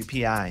 That's from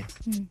UPI.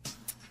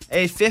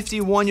 A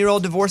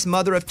 51-year-old divorced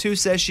mother of 2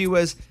 says she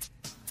was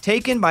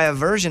taken by a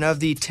version of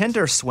the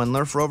Tinder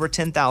swindler for over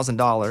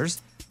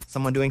 $10,000.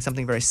 Someone doing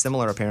something very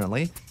similar,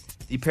 apparently.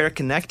 The pair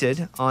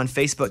connected on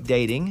Facebook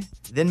dating,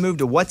 then moved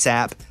to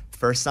WhatsApp.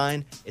 First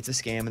sign, it's a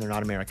scam and they're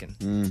not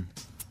American.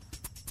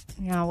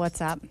 Yeah,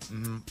 WhatsApp.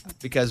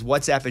 Because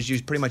WhatsApp is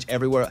used pretty much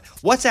everywhere.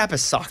 WhatsApp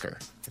is soccer,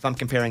 if I'm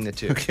comparing the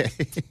two. Okay.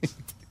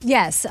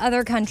 Yes,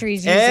 other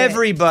countries use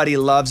Everybody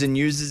loves and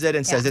uses it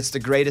and says it's the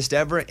greatest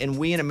ever, and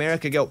we in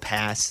America go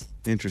pass.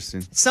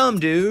 Interesting. Some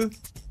do.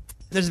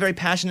 There's a very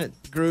passionate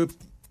group,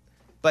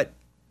 but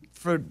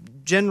for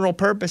general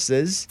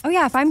purposes. Oh,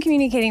 yeah. If I'm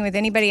communicating with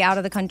anybody out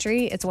of the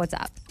country, it's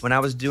WhatsApp. When I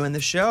was doing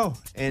the show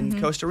in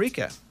Costa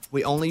Rica,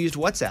 we only used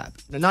WhatsApp.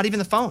 Not even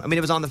the phone. I mean,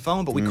 it was on the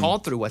phone, but we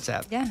called through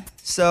WhatsApp. Yeah.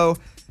 So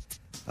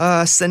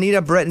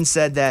Sanita Britton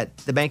said that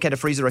the bank had to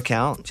freeze her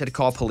account. She had to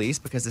call police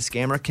because the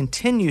scammer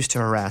continues to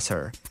harass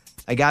her.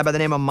 A guy by the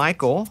name of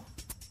Michael,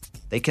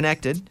 they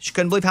connected. She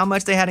couldn't believe how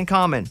much they had in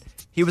common.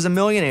 He was a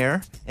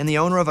millionaire and the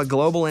owner of a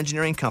global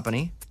engineering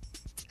company.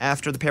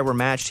 After the pair were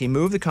matched, he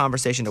moved the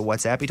conversation to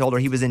WhatsApp. He told her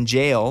he was in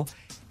jail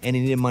and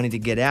he needed money to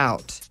get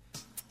out.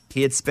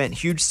 He had spent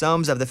huge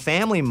sums of the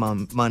family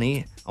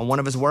money on one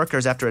of his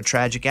workers after a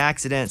tragic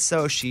accident,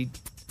 so she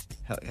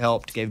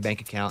helped, gave a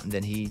bank account, and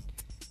then he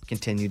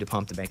continued to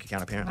pump the bank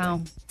account, apparently.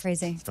 Wow,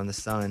 crazy. From the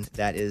Sun.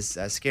 That is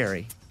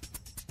scary.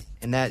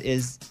 And that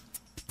is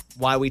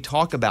why we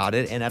talk about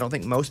it, and I don't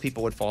think most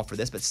people would fall for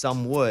this, but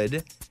some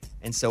would.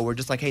 And so we're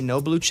just like, hey, no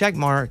blue check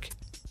mark.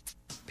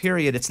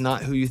 Period. It's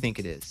not who you think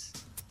it is.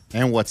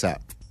 And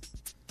WhatsApp.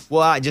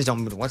 Well, I just don't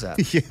move to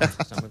WhatsApp.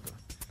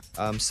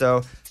 Yeah.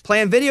 So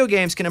playing video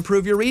games can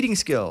improve your reading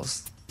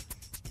skills.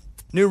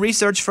 New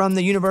research from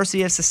the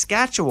University of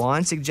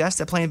Saskatchewan suggests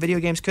that playing video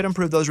games could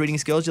improve those reading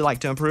skills you'd like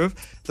to improve.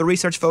 The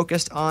research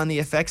focused on the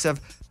effects of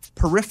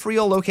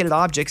peripheral located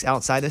objects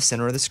outside the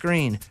center of the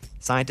screen.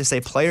 Scientists say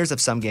players of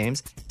some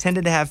games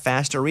tended to have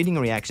faster reading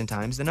reaction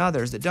times than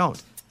others that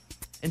don't.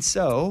 And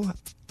so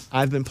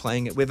I've been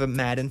playing it. We have a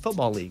Madden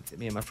football league that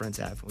me and my friends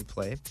have. We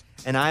play.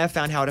 And I have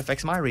found how it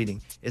affects my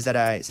reading is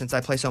that since I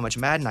play so much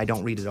Madden, I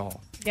don't read at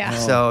all. Yeah.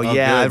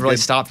 I've really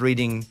stopped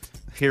reading,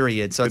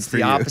 period. So it's the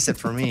you. opposite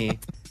for me.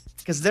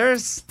 Because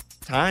there's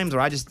times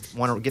where I just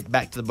want to get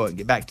back to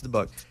the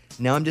book.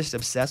 Now I'm just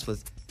obsessed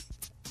with,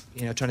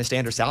 trying to stay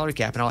under salary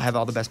cap, and I'll have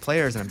all the best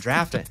players, and I'm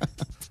drafting.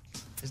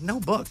 There's no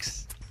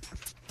books.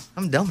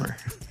 I'm dumber.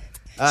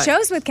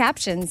 Shows with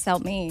captions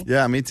help me.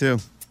 Yeah, me too.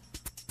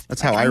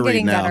 That's how I I'm read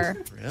getting now.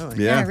 better.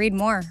 Really? Yeah. I read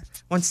more.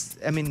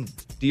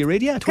 Do you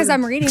read? Yeah, Because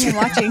I'm reading and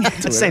watching.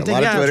 Same thing.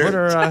 A lot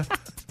of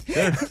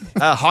Yeah, Twitter.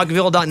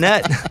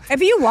 Hogville.net.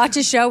 If you watch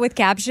a show with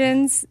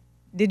captions,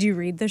 did you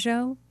read the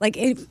show?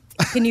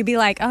 Can you be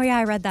like, oh yeah,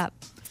 I read that?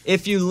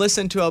 If you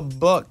listen to a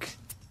book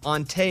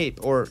on tape,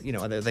 or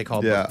they call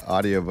it book,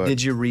 audiobook.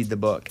 did you read the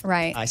book?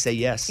 Right. I say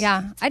yes.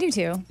 Yeah, I do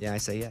too. Yeah, I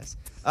say yes.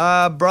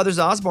 Brothers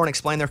Osborne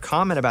explained their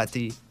comment about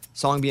the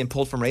song being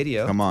pulled from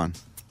radio. Come on.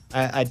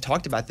 I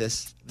talked about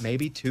this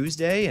maybe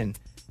Tuesday and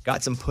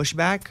got some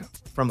pushback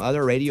from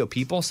other radio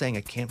people saying,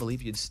 I can't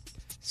believe you'd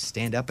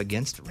stand up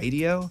against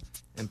radio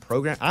and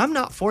program. I'm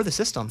not for the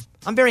system.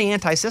 I'm very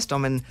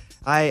anti-system, and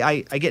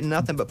I get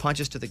nothing but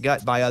punches to the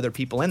gut by other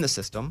people in the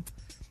system.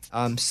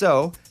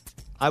 So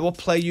I will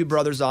play you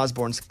Brothers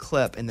Osborne's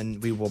clip, and then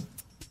we will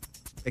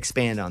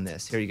expand on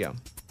this. Here you go.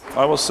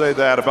 I will say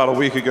that about a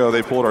week ago,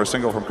 they pulled our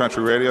single from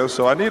country radio,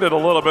 so I needed a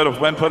little bit of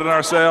wind put in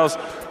our sails.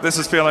 This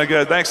is feeling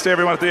good. Thanks to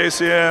everyone at the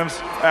ACMs.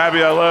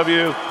 Abby, I love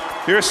you.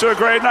 Here's to a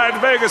great night in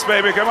Vegas,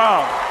 baby. Come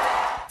on.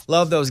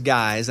 Love those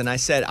guys, and I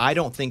said I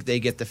don't think they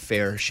get the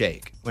fair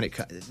shake.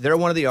 They're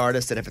one of the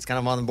artists that if it's kind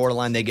of on the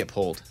borderline, they get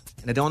pulled.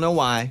 And I don't know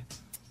why.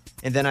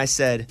 And then I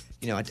said,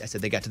 I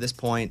said they got to this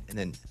point, and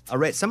then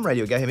some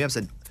radio guy hit me up and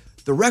said,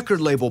 the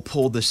record label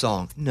pulled the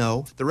song.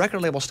 No, the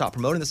record label stopped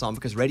promoting the song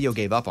because radio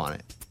gave up on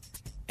it.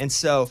 And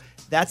so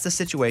that's the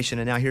situation,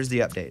 and now here's the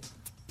update.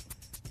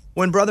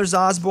 When Brothers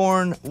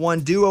Osborne won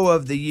Duo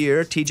of the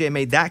Year, TJ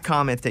made that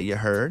comment that you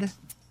heard.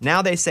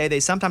 Now they say they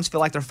sometimes feel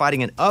like they're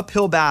fighting an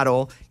uphill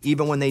battle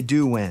even when they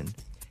do win.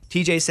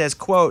 TJ says,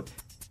 quote,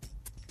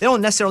 they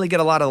don't necessarily get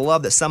a lot of the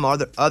love that some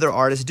other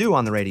artists do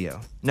on the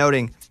radio,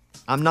 noting,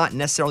 I'm not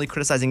necessarily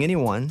criticizing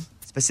anyone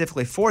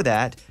specifically for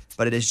that,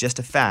 but it is just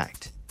a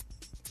fact.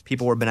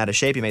 People were bent out of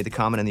shape. He made the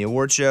comment in the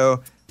award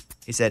show.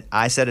 He said,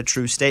 I said a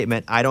true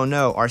statement. I don't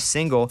know. Our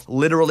single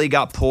literally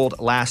got pulled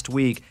last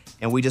week,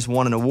 and we just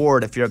won an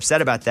award. If you're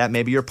upset about that,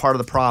 maybe you're part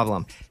of the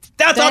problem.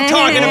 That's what I'm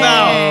talking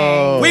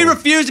about. We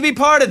refuse to be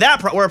part of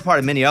that. We're a part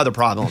of many other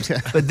problems.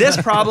 But this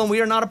problem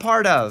we are not a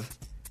part of.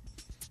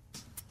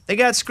 They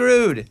got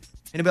screwed. And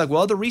he'd be like,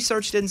 well, the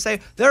research didn't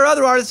say. There are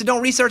other artists that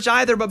don't research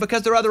either, but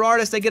because they're other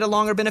artists, they get a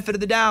longer benefit of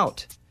the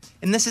doubt.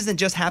 And this isn't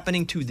just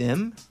happening to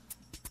them,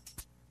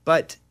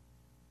 but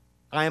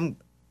I am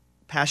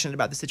passionate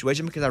about the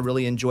situation because I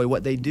really enjoy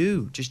what they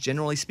do, just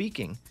generally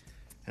speaking.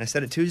 And I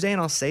said it Tuesday,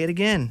 and I'll say it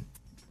again.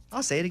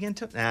 I'll say it again.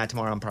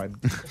 Tomorrow I'm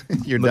probably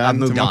You're done. I've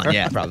moved tomorrow? on.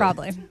 Yeah,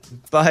 probably.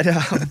 But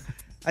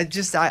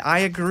I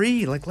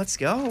agree. Like, let's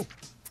go.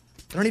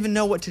 I don't even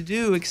know what to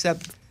do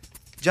except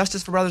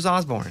justice for Brothers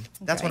Osborne.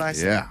 That's what I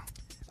say.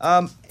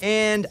 Yeah.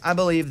 And I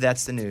believe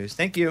that's the news.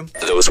 Thank you.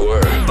 Those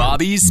were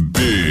Bobby's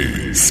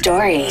Big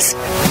Stories.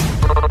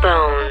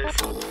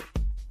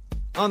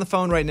 On the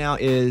phone right now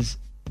is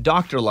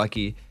Dr.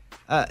 Lucky.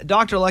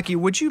 Dr. Lucky,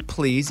 would you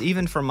please,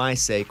 even for my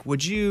sake,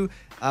 would you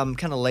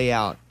kind of lay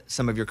out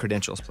some of your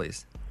credentials,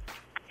 please?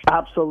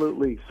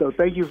 Absolutely. So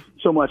thank you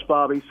so much,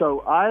 Bobby.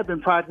 So I have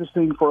been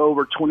practicing for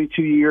over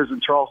 22 years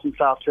in Charleston,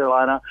 South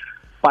Carolina.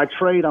 By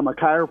trade, I'm a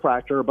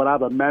chiropractor, but I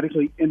have a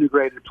medically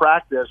integrated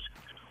practice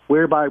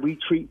whereby we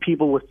treat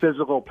people with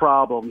physical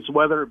problems,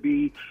 whether it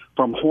be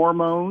from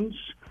hormones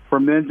for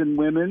men and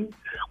women.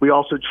 We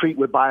also treat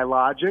with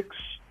biologics,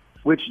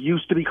 which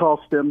used to be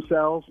called stem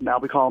cells. Now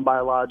we call them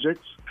biologics.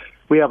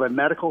 We have a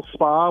medical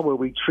spa where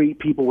we treat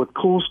people with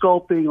cool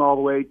sculpting all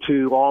the way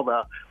to all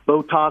the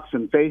Botox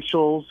and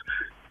facials.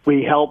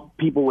 We help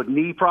people with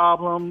knee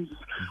problems.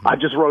 I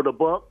just wrote a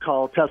book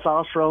called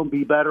Testosterone,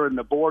 Be Better in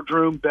the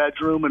Boardroom,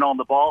 Bedroom, and on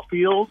the Ball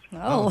Field.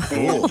 Oh,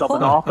 and it's up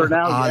an author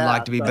now. I'd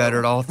like to be better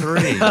at all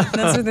three.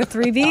 Those are the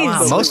 3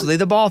 Bs. Mostly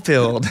the ball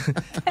field.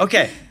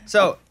 Okay,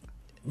 so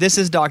this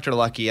is Dr.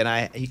 Lucky,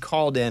 and he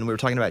called in. We were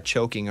talking about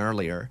choking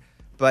earlier,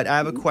 but I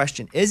have a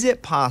question. Is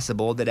it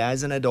possible that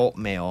as an adult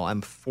male,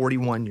 I'm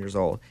 41 years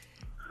old,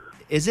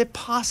 is it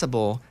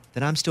possible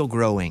that I'm still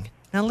growing?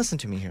 Now listen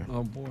to me here.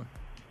 Oh, boy.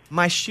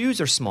 My shoes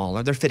are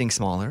smaller. They're fitting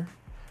smaller.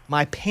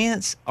 My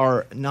pants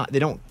are not, they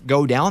don't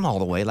go down all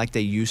the way like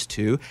they used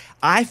to.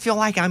 I feel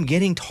like I'm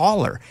getting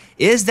taller.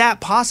 Is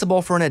that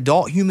possible for an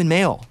adult human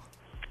male?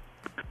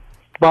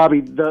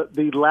 Bobby,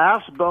 the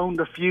last bone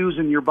to fuse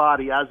in your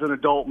body as an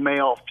adult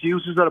male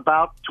fuses at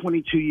about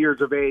 22 years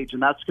of age,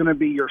 and that's going to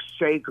be your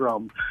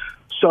sacrum.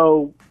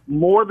 So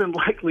more than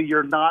likely,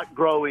 you're not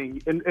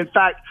growing. In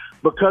fact,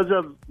 because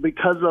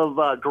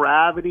of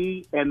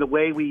gravity and the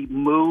way we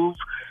move,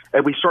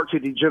 and we start to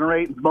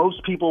degenerate,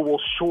 most people will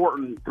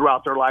shorten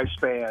throughout their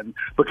lifespan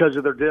because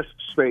of their disc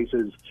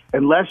spaces.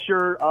 Unless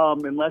you're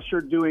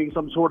doing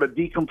some sort of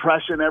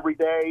decompression every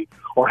day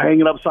or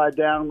hanging upside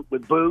down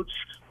with boots,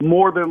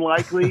 more than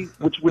likely,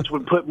 which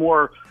would put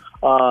more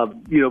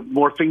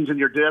more things in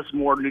your disc,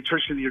 more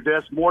nutrition in your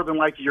disc, more than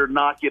likely you're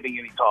not getting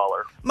any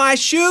taller. My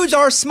shoes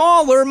are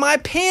smaller. My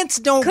pants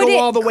don't go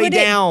all the way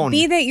down. Could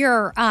it be that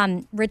you're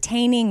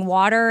retaining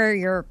water?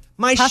 You're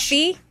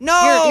puffy?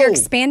 No. You're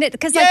expanded?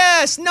 Because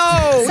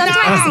no.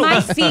 Sometimes no.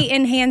 my feet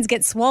and hands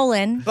get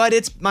swollen. But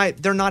my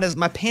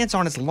pants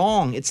aren't as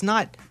long. It's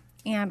not.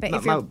 Yeah, but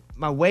if you're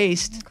my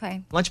waist.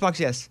 Okay. Lunchbox,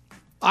 yes.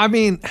 I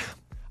mean,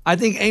 I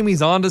think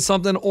Amy's onto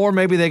something, or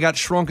maybe they got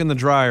shrunk in the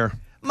dryer.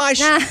 I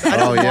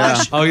don't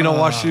wash. Oh, you don't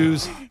wash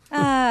shoes?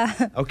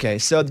 Okay,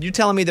 so you're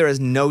telling me there is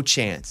no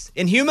chance.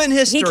 In human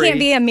history... He can't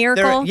be a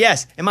miracle?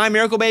 Yes. Am I a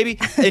miracle, baby?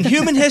 In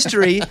human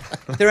history,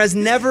 there has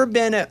never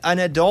been an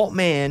adult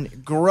man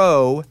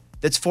grow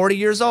that's 40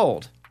 years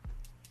old.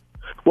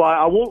 Well,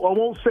 I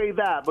won't say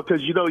that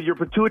because, your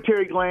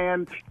pituitary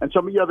gland and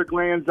some of the other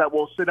glands that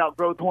will send out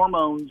growth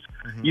hormones,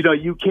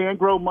 you can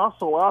grow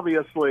muscle,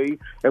 obviously.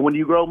 And when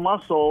you grow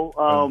muscle,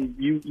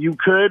 you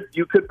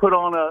could put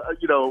on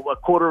a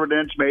quarter of an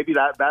inch, maybe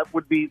that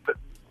would be.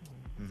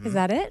 Is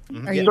that it?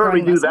 Are you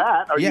certainly do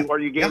that. Are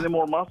you gaining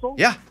more muscle?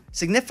 Yeah,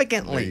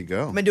 significantly. There you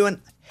go. I've been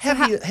doing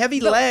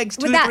heavy legs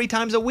 2 to 3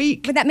 times a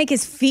week. Would that make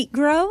his feet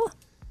grow?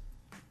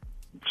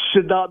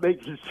 Should not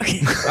make his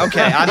feet.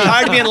 Okay, I'm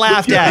tired of being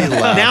laughed at.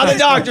 Now the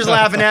doctor's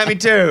laughing at me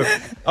too.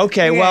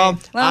 Okay, well,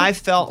 I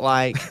felt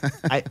like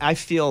I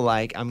feel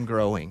like I'm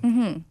growing.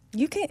 Mm-hmm.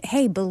 You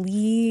can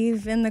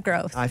believe in the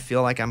growth. I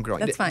feel like I'm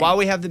growing. That's fine. While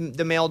we have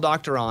the male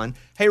doctor on,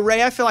 hey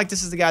Ray, I feel like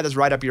this is the guy that's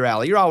right up your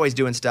alley. You're always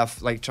doing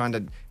stuff like trying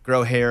to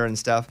grow hair and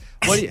stuff.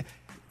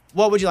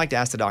 What would you like to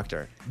ask the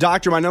doctor?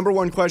 Doctor, my number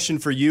one question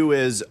for you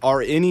is,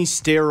 are any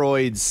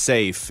steroids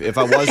safe if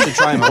I was to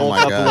try and bulk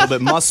up a little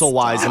bit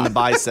muscle-wise in the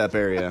bicep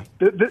area?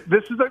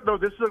 This is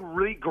a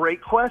really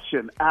great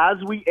question. As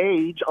we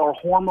age, our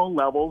hormone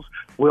levels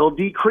will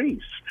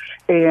decrease.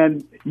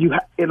 And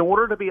in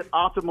order to be at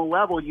optimal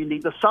level, you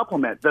need to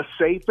supplement. The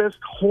safest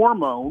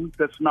hormone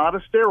that's not a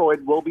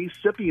steroid will be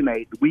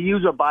cypionate. We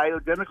use a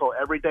bioidentical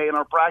every day in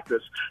our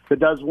practice that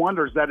does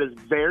wonders. That is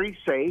very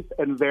safe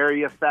and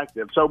very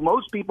effective. So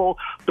most people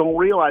don't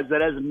realize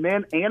that as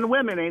men and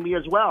women, Amy,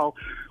 as well,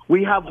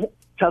 we have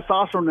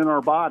testosterone in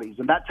our bodies.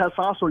 And that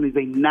testosterone is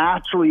a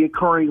naturally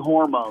occurring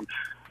hormone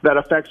that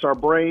affects our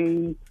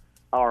brain,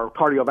 our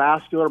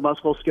cardiovascular,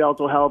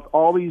 musculoskeletal health,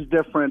 all these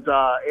different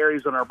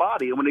areas in our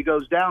body. And when it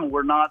goes down,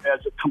 we're not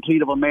as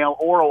complete of a male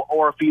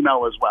or a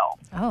female as well.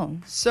 Oh.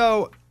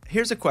 So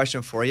here's a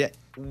question for you.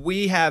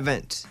 We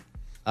haven't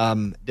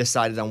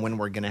decided on when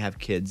we're going to have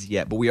kids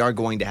yet, but we are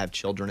going to have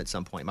children at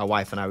some point. My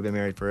wife and I have been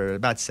married for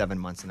about 7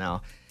 months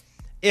now.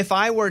 If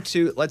I were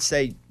to, let's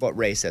say what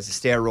Ray says, a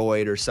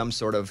steroid or some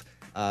sort of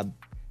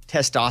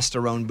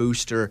testosterone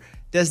booster,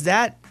 does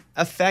that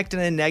affect in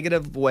a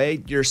negative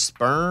way your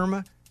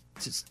sperm?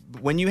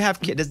 When you have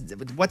kids,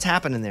 what's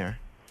happening there?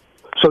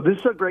 So this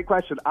is a great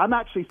question. I'm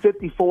actually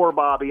 54,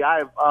 Bobby.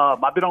 I've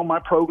been on my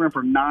program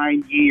for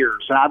 9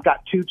 years, and I've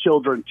got 2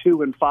 children,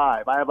 2 and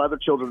 5. I have other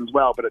children as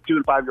well, but a 2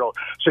 and 5-year-old.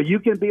 So you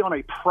can be on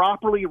a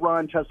properly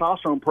run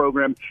testosterone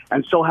program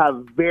and still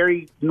have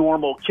very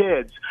normal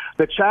kids.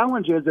 The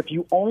challenge is if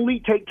you only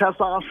take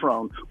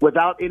testosterone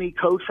without any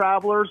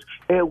co-travelers,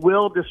 it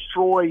will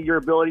destroy your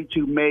ability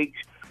to make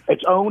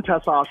its own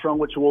testosterone,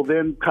 which will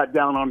then cut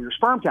down on your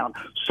sperm count.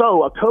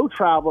 So a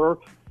co-traveler,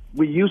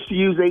 we used to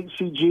use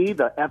HCG.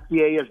 The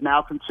FDA has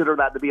now considered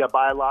that to be a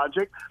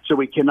biologic, so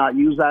we cannot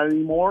use that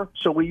anymore.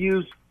 So we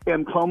use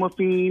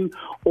clomiphene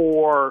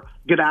or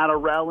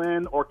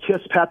gonadorelin or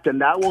kisspeptin.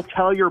 That will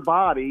tell your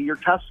body, your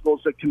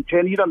testicles, to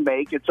continue to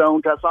make its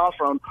own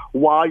testosterone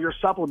while you're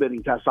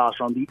supplementing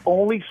testosterone. The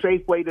only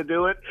safe way to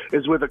do it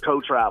is with a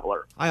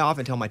co-traveler. I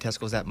often tell my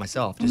testicles that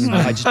myself.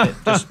 I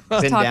just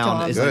bend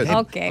down. It's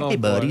like, hey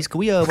buddies, can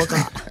we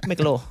make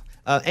a little...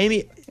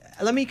 Amy,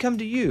 let me come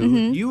to you.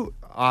 Mhm. You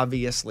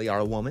obviously are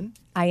a woman.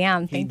 I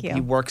am. Thank you.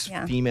 He works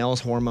Yeah. females,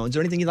 hormones. Is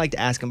there anything you'd like to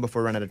ask him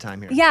before we run out of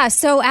time here? Yeah,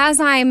 so as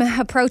I'm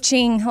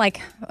approaching,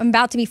 I'm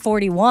about to be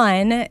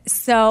 41,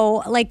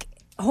 so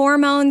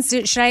hormones,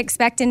 should I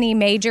expect any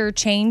major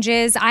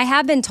changes? I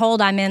have been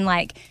told I'm in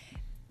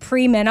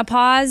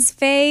premenopause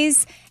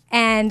phase,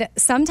 and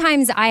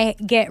sometimes I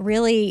get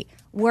really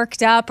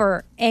worked up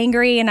or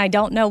angry and I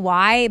don't know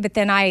why, but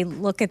then I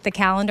look at the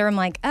calendar, I'm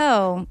like,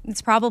 oh,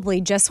 it's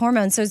probably just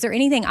hormones. So is there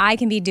anything I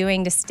can be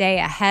doing to stay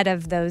ahead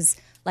of those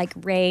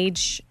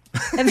rage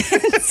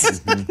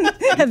events,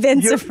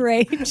 events of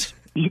rage?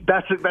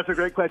 That's a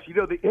great question.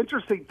 The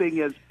interesting thing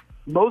is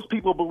most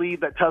people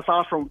believe that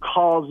testosterone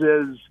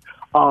causes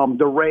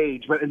the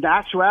rage, but in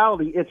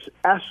actuality, it's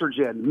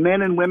estrogen.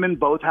 Men and women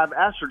both have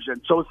estrogen.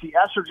 So it's the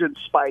estrogen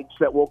spikes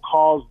that will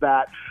cause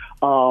that,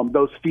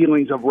 those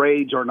feelings of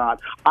rage or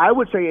not. I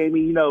would say,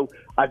 Amy,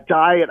 a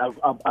diet,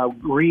 a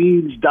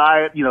greens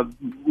diet,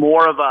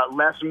 more of a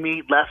less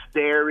meat, less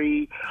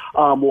dairy,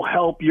 will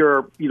help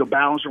your,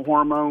 balance your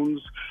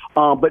hormones.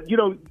 But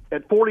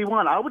at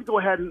 41, I would go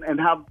ahead and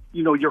have,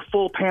 your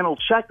full panel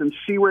checked and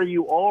see where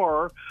you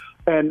are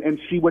and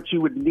see what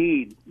you would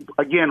need.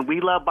 Again, we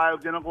love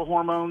bioidentical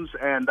hormones,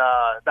 and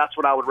that's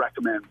what I would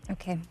recommend.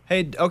 Okay.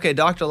 Hey, okay,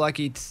 Dr.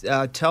 Lucky,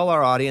 tell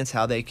our audience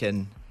how they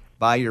can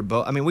buy your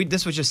book. I mean,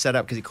 this was just set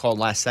up because he called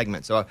last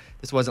segment, so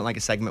this wasn't like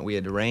a segment we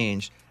had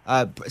arranged.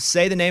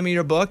 Say the name of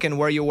your book and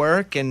where you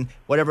work and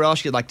whatever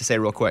else you'd like to say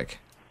real quick.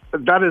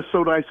 That is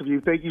so nice of you.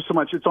 Thank you so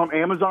much. It's on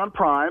Amazon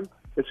Prime.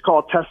 It's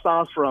called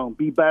Testosterone.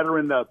 Be better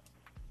in the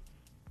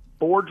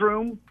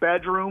boardroom,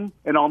 bedroom,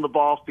 and on the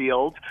ball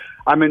field.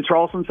 I'm in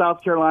Charleston,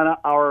 South Carolina.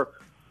 Our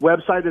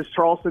website is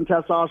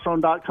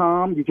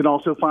charlestontestosterone.com. You can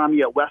also find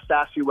me at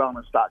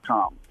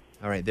westashewellness.com.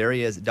 All right, there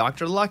he is,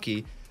 Dr.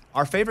 Lucky,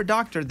 our favorite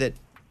doctor that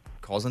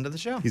calls into the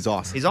show. He's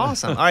awesome. He's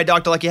awesome. All right,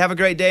 Dr. Lucky, have a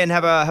great day and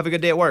have a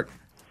good day at work.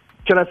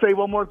 Can I say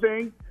one more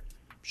thing?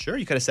 Sure,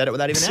 you could have said it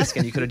without even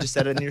asking. You could have just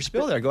said it in your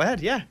spiel there. Go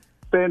ahead, yeah.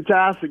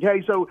 Fantastic.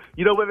 Hey, so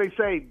you know what they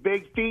say,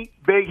 big feet,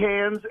 big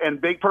hands,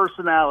 and big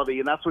personality,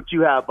 and that's what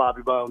you have,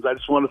 Bobby Bones. I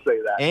just want to say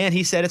that. And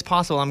he said it's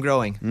possible I'm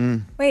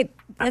growing. Wait,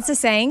 that's a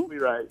saying?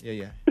 You're right.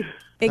 Yeah.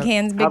 Big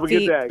hands, big Have a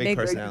feet. good day. Big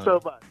personality. Thank you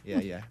so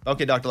much. Yeah.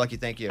 Okay, Dr. Lucky,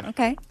 thank you.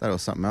 Okay. Thought it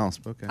was something else,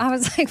 but okay. I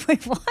was like,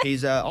 wait, what?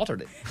 He's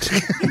altered it.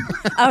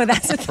 Oh,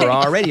 that's a thing. For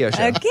our radio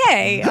show.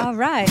 Okay, all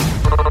right.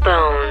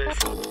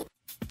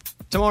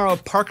 Tomorrow,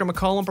 Parker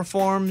McCollum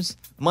performs.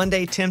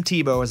 Monday, Tim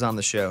Tebow is on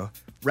the show.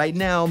 Right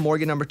now,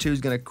 Morgan number 2 is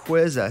going to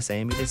quiz us,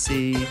 Amy, to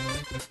see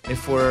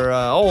if we're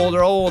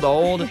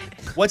old.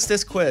 What's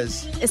this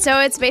quiz? So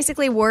it's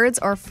basically words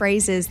or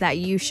phrases that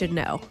you should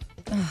know.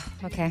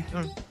 Okay.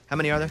 How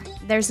many are there?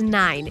 There's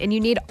 9, and you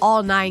need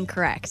all 9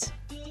 correct.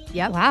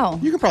 Yep. Wow.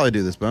 You can probably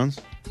do this, Bones.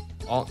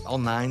 All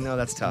 9, though?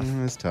 That's tough.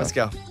 That's tough. Let's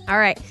go. All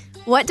right.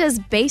 What does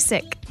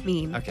basic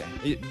mean? Okay.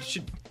 You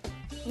should...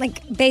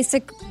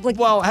 Basic.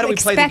 Well, how do we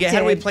play the game? How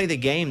do we expected. play the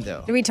game,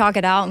 though? Do we talk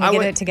it out and we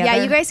get it together?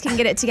 Yeah, you guys can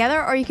get it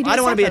together, or you can do I it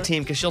don't want to be a separate.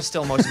 team because she'll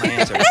steal most of my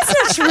answers.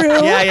 That's not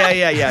true.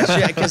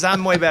 Yeah. Because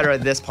I'm way better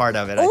at this part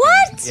of it. I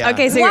What? think. Yeah.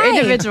 Okay, so Why? you're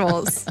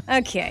individuals.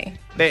 Okay.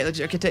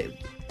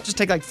 Just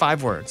take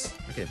 5 words.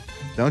 Okay.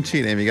 Don't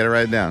cheat, Amy. You got to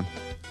write it down.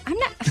 I'm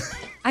not.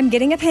 I'm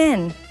getting a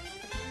pen.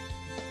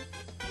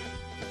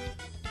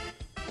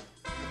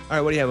 All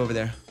right, what do you have over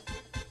there?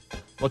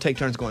 We'll take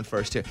turns going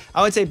first, too.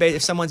 I would say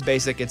if someone's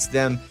basic, it's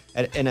them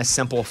in a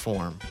simple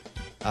form.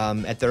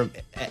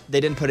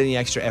 They didn't put any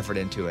extra effort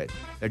into it.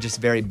 They're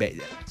just very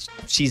basic.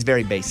 She's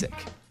very basic.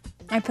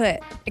 I put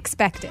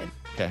expected.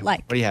 Okay. Like.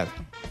 What do you have?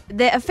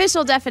 The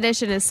official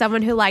definition is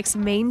someone who likes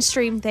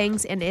mainstream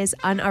things and is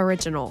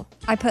unoriginal.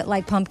 I put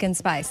pumpkin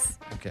spice.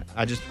 Okay.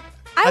 I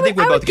would think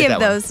we both get give that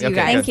those, one. you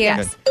guys. Thank you.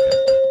 Yes.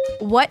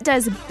 What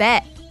does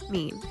bet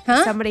mean?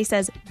 Huh? Somebody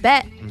says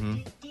bet.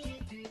 Mm-hmm.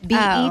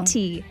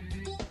 B-E-T.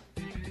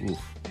 Oof.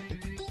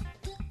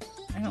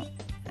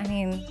 I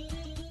mean.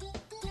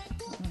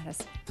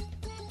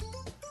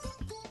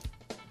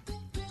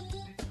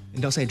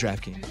 And don't say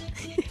DraftKings.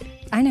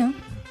 I know.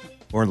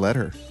 Or let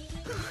her.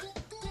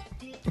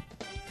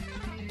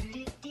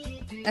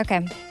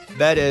 Okay.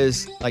 Bet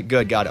is like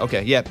good. Got it.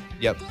 Okay. Yep.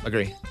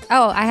 Agree.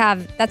 Oh, I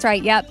have. That's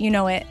right. Yep. You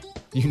know it.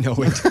 You know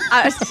it.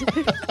 I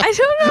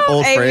don't know.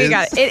 Old Amy phrase.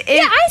 got it.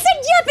 Yeah, I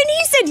said yep, and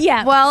he said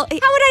yep. Well, how would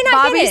I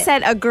not Bobby get it?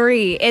 said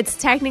agree. It's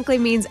technically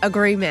means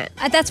agreement.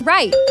 That's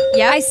right.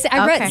 Yeah, I said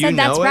You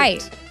that's know it?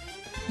 right.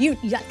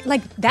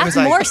 Like that's was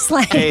like, more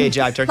slang. hey,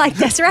 Jive Turkey. Like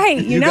that's right.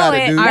 You know got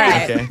it, it. dude. All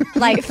right. Okay.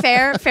 Like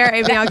Fair,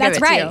 Amy. I'll that's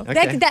give it right.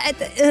 to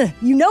you. Okay.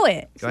 You know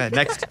it. Go ahead.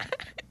 Next.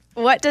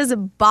 What does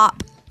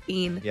bop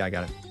mean? Yeah, I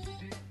got it.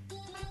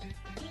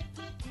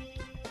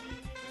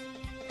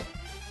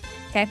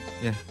 Okay.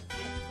 Yeah.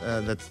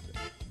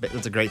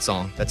 That's a great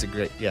song. That's a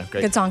great.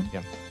 Good song.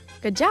 Yeah.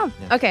 Good job.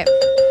 Yeah. Okay.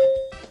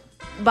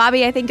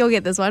 Bobby, I think you'll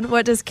get this one.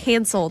 What does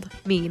canceled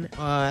mean?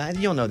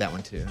 You'll know that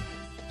one too.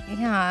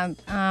 Yeah.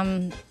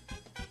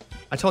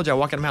 I told you I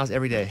walk out of my house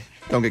every day.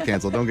 Don't get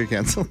canceled. Don't get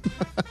canceled.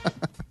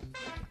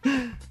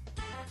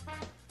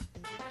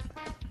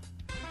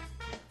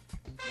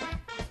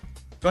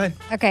 Go ahead.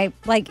 Okay.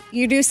 Like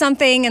you do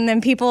something, and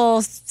then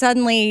people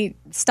suddenly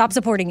stop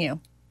supporting you.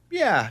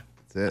 Yeah.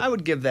 That's it. I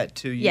would give that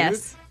to you.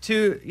 Yes.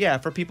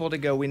 For people to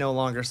go, we no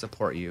longer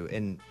support you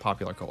in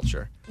popular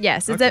culture.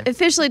 Yes, it's Okay.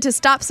 officially to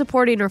stop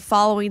supporting or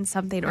following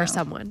something or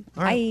someone.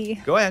 All right.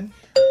 Bye. Go ahead.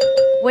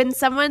 When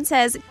someone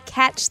says,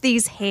 catch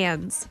these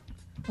hands.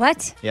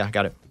 What? Yeah,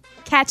 got it.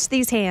 Catch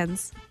these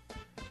hands.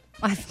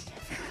 I've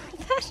never heard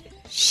that.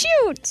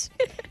 Shoot.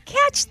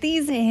 Catch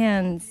these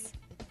hands.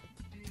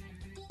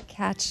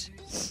 Catch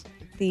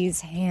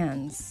these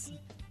hands.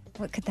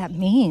 What could that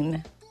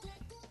mean?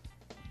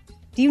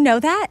 Do you know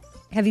that?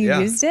 Have you Yeah.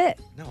 used it?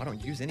 No, I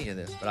don't use any of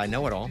this, but I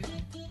know it all.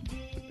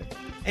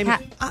 Amy,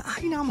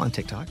 I'm on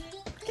TikTok.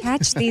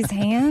 Catch these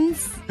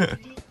hands?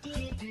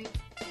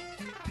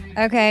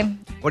 Okay.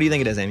 What do you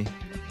think it is, Amy?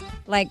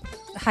 Like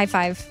high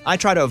five. I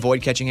try to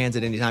avoid catching hands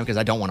at any time because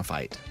I don't want to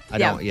fight. I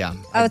don't. Yeah.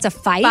 Oh, it's a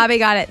fight? Bobby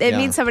got it. It Yeah.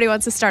 means somebody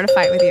wants to start a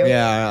fight with you.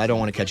 Yeah, I don't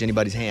want to catch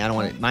anybody's hand. I don't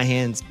want my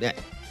hands.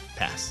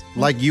 Pass.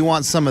 Like you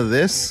want some of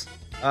this?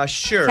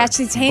 Sure. Catch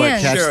these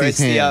hands. Catch Sure, these it's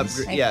the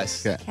hands.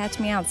 yes. Okay. Catch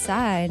me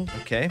outside.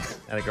 Okay,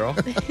 that a girl.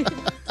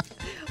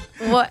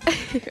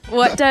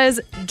 What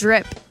does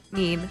drip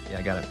mean? Yeah,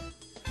 I got it.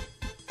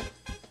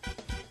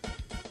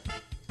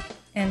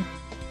 And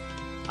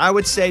I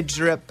would say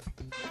drip.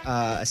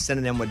 A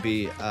synonym would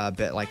be a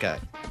bit like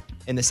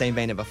in the same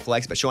vein of a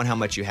flex, but showing how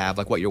much you have,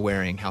 like what you're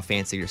wearing, how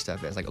fancy your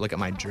stuff is. Like, look at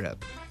my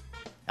drip.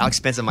 How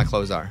expensive my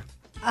clothes are.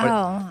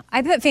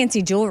 I put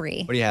fancy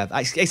jewelry. What do you have?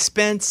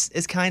 Expense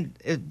is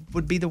it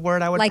would be the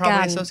word I would Like,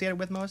 probably associate it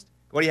with most.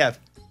 What do you have?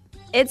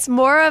 It's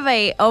more of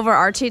a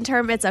overarching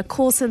term. It's a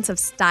cool sense of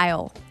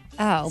style.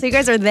 Oh. So you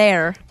guys are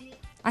there.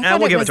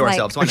 We'll give it to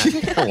ourselves. Why not?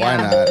 Why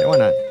not? Why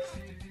not?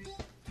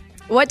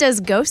 What does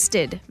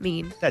ghosted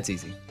mean? That's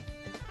easy.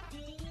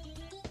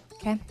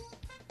 Okay.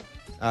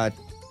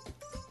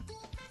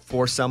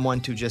 For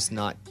someone to just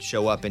not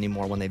show up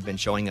anymore when they've been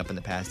showing up in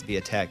the past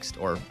via text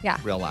or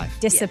real life.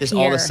 Disappear. Just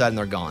all of a sudden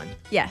they're gone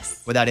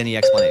Yes. without any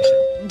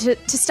explanation.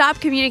 To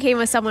stop communicating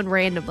with someone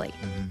randomly.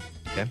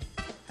 Okay.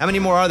 How many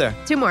more are there?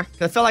 2 more.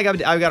 'Cause I feel like I've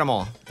got them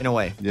all in a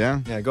way.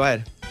 Yeah. Yeah, go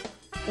ahead.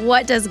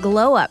 What does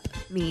glow up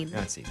mean?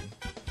 That's easy.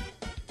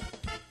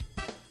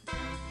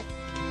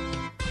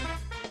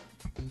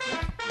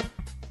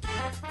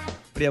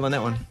 What do you have on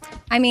that one?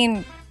 I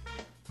mean,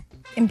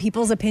 in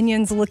people's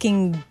opinions,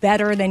 looking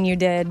better than you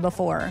did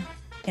before,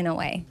 in a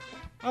way.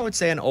 I would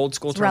say an old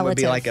school It's term would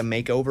be relative. like a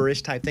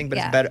makeover-ish type thing, but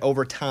Yeah. it's better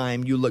over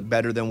time. You look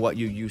better than what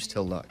you used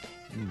to look.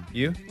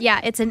 You? Yeah,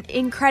 it's an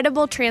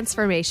incredible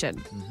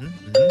transformation.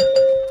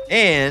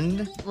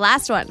 And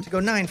Last one. to go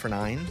 9 for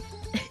 9.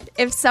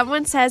 If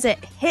someone says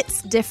it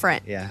hits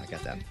different. Yeah, I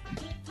got that.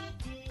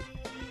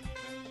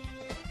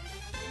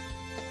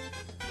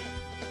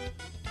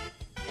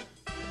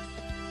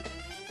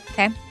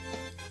 Okay.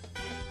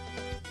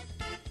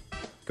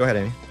 Go ahead,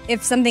 Amy.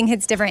 If something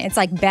hits different, it's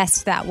like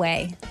best that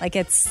way. Like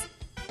it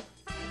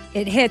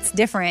hits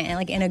different and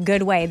like in a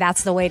good way.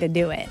 That's the way to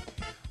do it.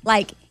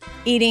 Like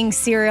eating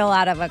cereal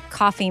out of a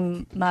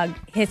coffee mug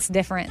hits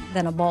different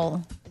than a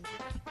bowl.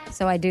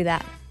 So I do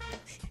that.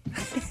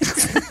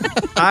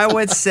 I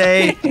would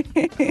say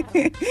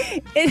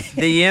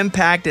the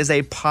impact is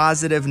a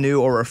positive,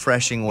 new, or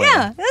refreshing way.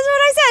 Yeah, that's what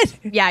I said.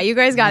 Yeah, you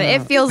guys got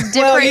it. It feels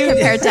different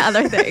compared to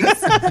other things.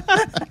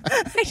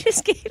 I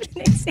just gave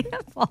an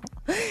example.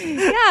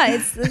 Yeah,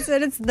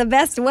 it's the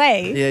best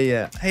way.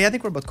 Yeah. Hey, I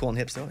think we're both cool and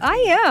hips, though. I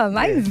am.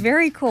 I'm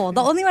very cool.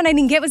 The only one I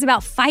didn't get was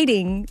about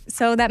fighting,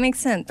 so that makes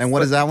sense. And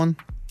what is that one?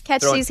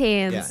 Catch these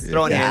hands. Yeah,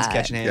 throwing hands,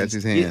 catching hands. Catch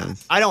these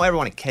hands. I don't ever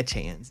want to catch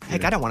hands.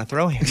 Heck, I don't want to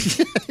throw hands.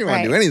 You don't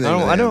want to do anything. I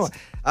with don't.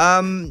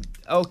 hands.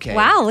 Okay.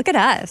 Wow, look at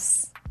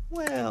us.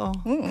 Well,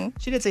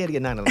 she did say you had to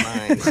get 9 out of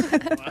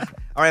 9.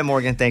 All right,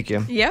 Morgan, thank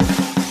you. Yep.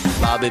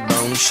 Bobby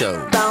Bone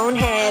Show.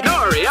 Bonehead.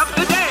 Story of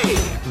the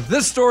day.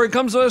 This story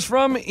comes to us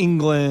from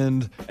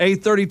England. A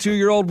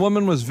 32-year-old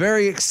woman was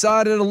very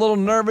excited, a little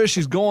nervous.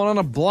 She's going on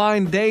a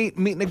blind date,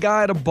 meeting a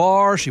guy at a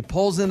bar. She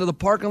pulls into the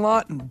parking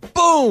lot and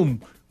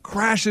boom,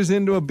 crashes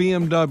into a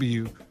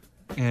BMW.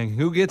 And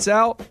who gets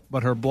out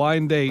but her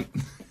blind date?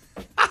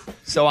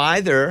 So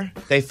either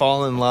they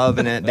fall in love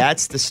and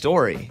that's the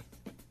story.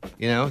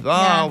 We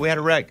had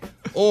a wreck.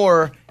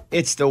 Or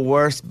it's the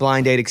worst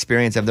blind date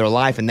experience of their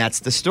life, and that's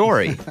the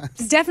story.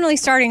 It's definitely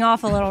starting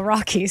off a little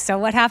rocky. So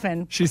what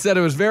happened? She said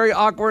it was very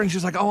awkward, and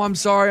she's like, "Oh, I'm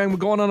sorry, I'm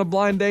going on a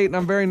blind date, and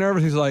I'm very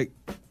nervous." He's like,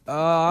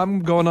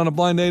 I'm going on a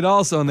blind date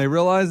also, and they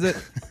realized that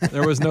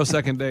there was no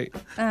second date.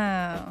 Oh.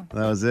 That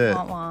was it.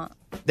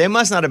 They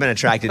must not have been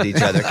attracted to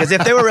each other, because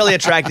if they were really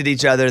attracted to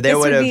each other, they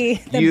would have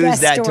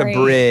used that to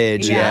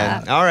bridge.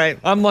 Yeah. All right.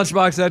 I'm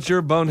Lunchbox. That's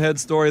your bonehead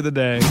story of the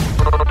day.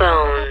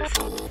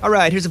 All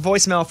right. Here's a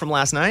voicemail from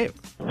last night.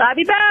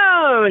 Bobby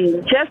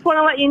Bone, just want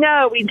to let you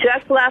know we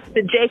just left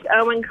the Jake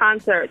Owen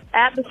concert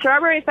at the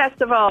Strawberry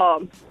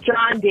Festival.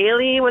 John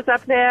Daly was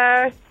up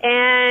there,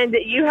 and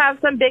you have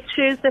some big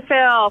shoes to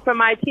fill for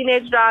my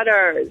teenage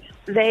daughters.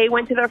 They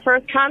went to their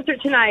first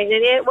concert tonight,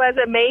 and it was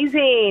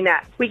amazing.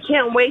 We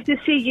can't wait to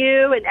see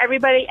you and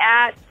everybody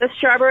at the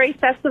Strawberry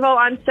Festival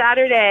on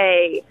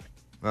Saturday.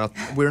 Well,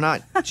 we're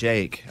not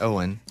Jake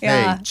Owen.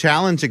 Hey,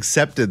 challenge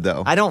accepted,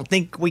 though. I don't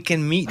think we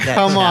can meet that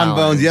Come on, challenge.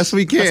 Bones. Yes,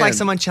 we can. It's like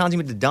someone challenging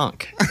me to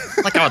dunk.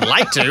 Like I would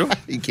like to.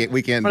 We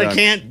can't but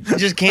dunk. I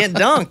just can't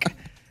dunk.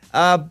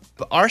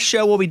 Our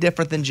show will be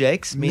different than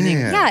Jake's, meaning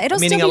it'll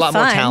meaning still a be lot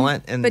fun, more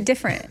talent but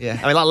different. Yeah,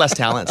 I mean a lot less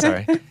talent.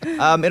 Sorry,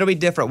 it'll be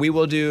different. We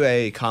will do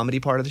a comedy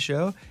part of the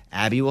show.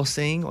 Abby will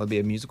sing. It'll be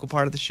a musical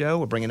part of the show.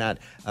 We're bringing out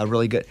a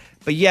really good.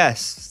 But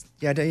yes,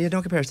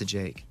 don't compare us to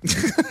Jake.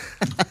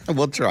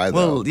 We'll try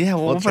though.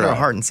 Well, we'll put our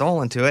heart and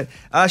soul into it.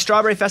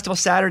 Strawberry Festival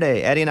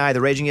Saturday. Eddie and I,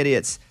 the Raging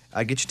Idiots.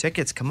 Get your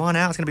tickets. Come on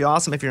out. It's going to be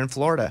awesome if you're in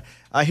Florida.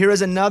 Here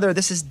is another.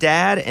 This is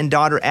Dad and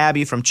daughter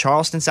Abby from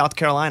Charleston, South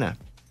Carolina.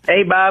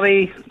 Hey,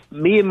 Bobby.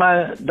 Me and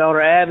my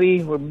daughter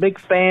Abby, we're big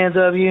fans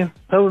of you.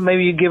 Hoping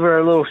maybe you give her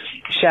a little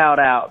shout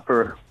out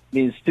for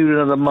being Student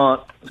of the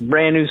Month. It's a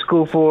brand new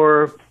school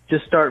for her.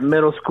 Just starting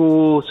middle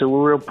school, so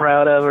we're real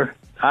proud of her.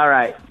 All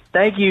right.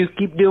 Thank you.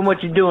 Keep doing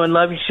what you're doing.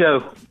 Love your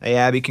show. Hey,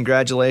 Abby,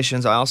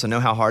 congratulations. I also know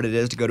how hard it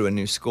is to go to a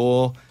new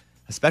school,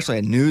 especially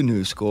a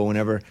new school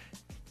whenever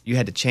you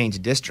had to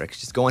change districts.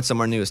 Just going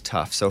somewhere new is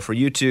tough. So for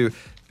you to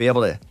be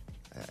able to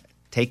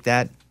take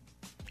that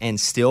and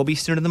still be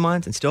Student of the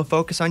Month and still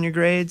focus on your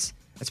grades,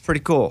 that's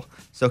pretty cool.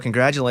 So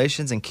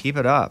congratulations and keep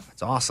it up.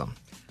 It's awesome.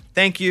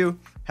 Thank you.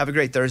 Have a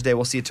great Thursday.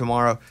 We'll see you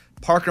tomorrow.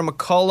 Parker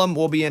McCollum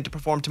will be in to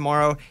perform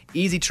tomorrow.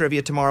 Easy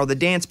trivia tomorrow. The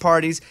dance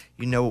parties.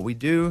 You know what we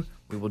do.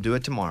 We will do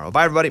it tomorrow.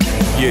 Bye, everybody.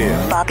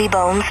 Yeah.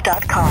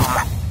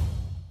 BobbyBones.com.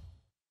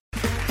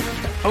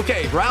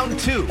 Okay, round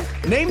two.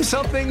 Name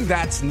something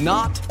that's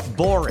not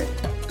boring.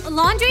 A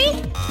laundry?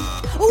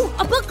 Ooh,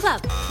 a book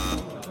club.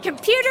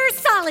 Computer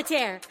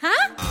solitaire,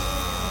 huh?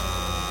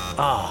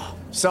 Ah,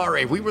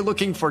 sorry. We were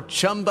looking for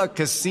Chumba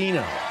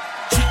Casino.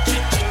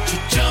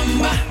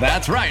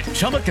 That's right.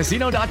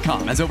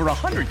 ChumbaCasino.com has over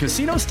 100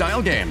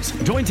 casino-style games.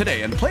 Join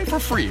today and play for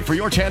free for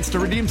your chance to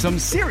redeem some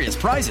serious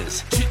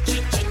prizes.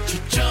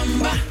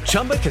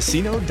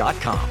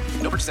 ChumbaCasino.com.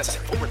 No purchase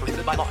necessary. Void where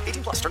prohibited by law.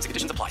 18+ terms and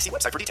conditions apply. See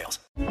website for details.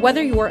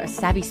 Whether you're a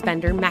savvy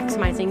spender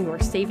maximizing your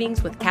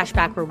savings with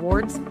cashback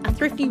rewards, a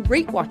thrifty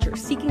rate watcher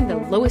seeking the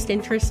lowest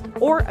interest,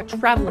 or a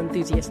travel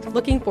enthusiast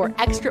looking for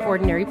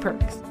extraordinary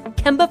perks,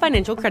 Kemba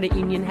Financial Credit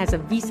Union has a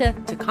visa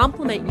to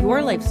complement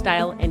your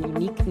lifestyle and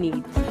unique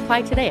needs.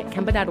 Apply today at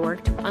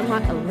Kemba.org to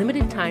unlock a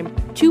limited-time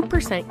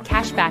 2%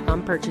 cash back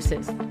on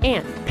purchases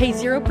and pay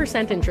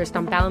 0% interest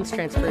on balance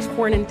transfers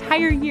for an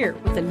entire year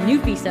with a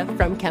new visa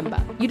from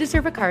Kemba. You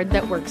deserve a card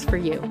that works for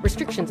you.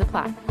 Restrictions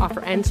apply.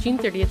 Offer ends June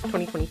 30th,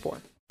 2024.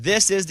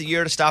 This is the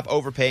year to stop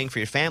overpaying for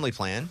your family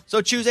plan.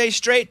 So choose a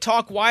Straight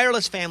Talk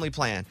Wireless family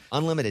plan.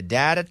 Unlimited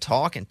data,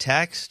 talk, and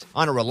text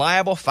on a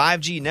reliable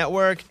 5G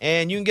network.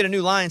 And you can get a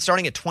new line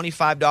starting at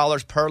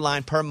 $25 per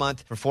line per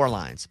month for 4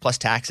 lines, plus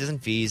taxes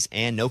and fees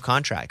and no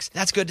contracts.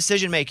 That's good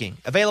decision making.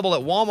 Available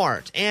at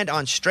Walmart and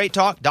on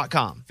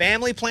straighttalk.com.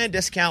 Family plan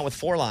discount with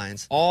 4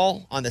 lines,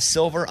 all on the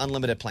Silver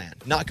Unlimited plan.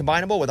 Not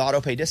combinable with auto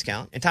pay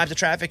discount. In times of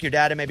traffic, your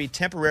data may be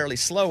temporarily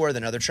slower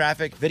than other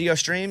traffic. Video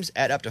streams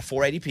at up to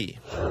 480p.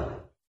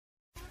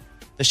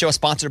 The show is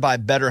sponsored by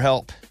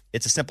BetterHelp.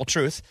 It's a simple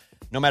truth.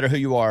 No matter who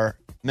you are,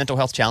 mental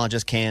health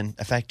challenges can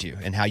affect you,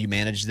 and how you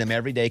manage them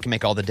every day can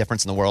make all the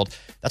difference in the world.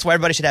 That's why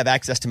everybody should have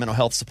access to mental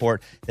health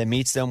support that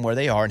meets them where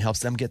they are and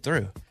helps them get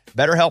through.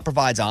 BetterHelp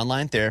provides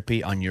online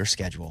therapy on your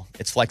schedule.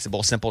 It's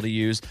flexible, simple to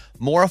use,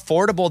 more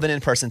affordable than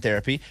in-person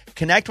therapy.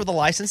 Connect with a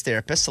licensed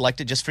therapist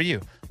selected just for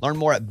you. Learn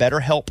more at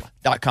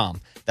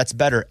BetterHelp.com. That's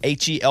better,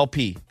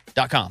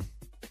 HELP.com.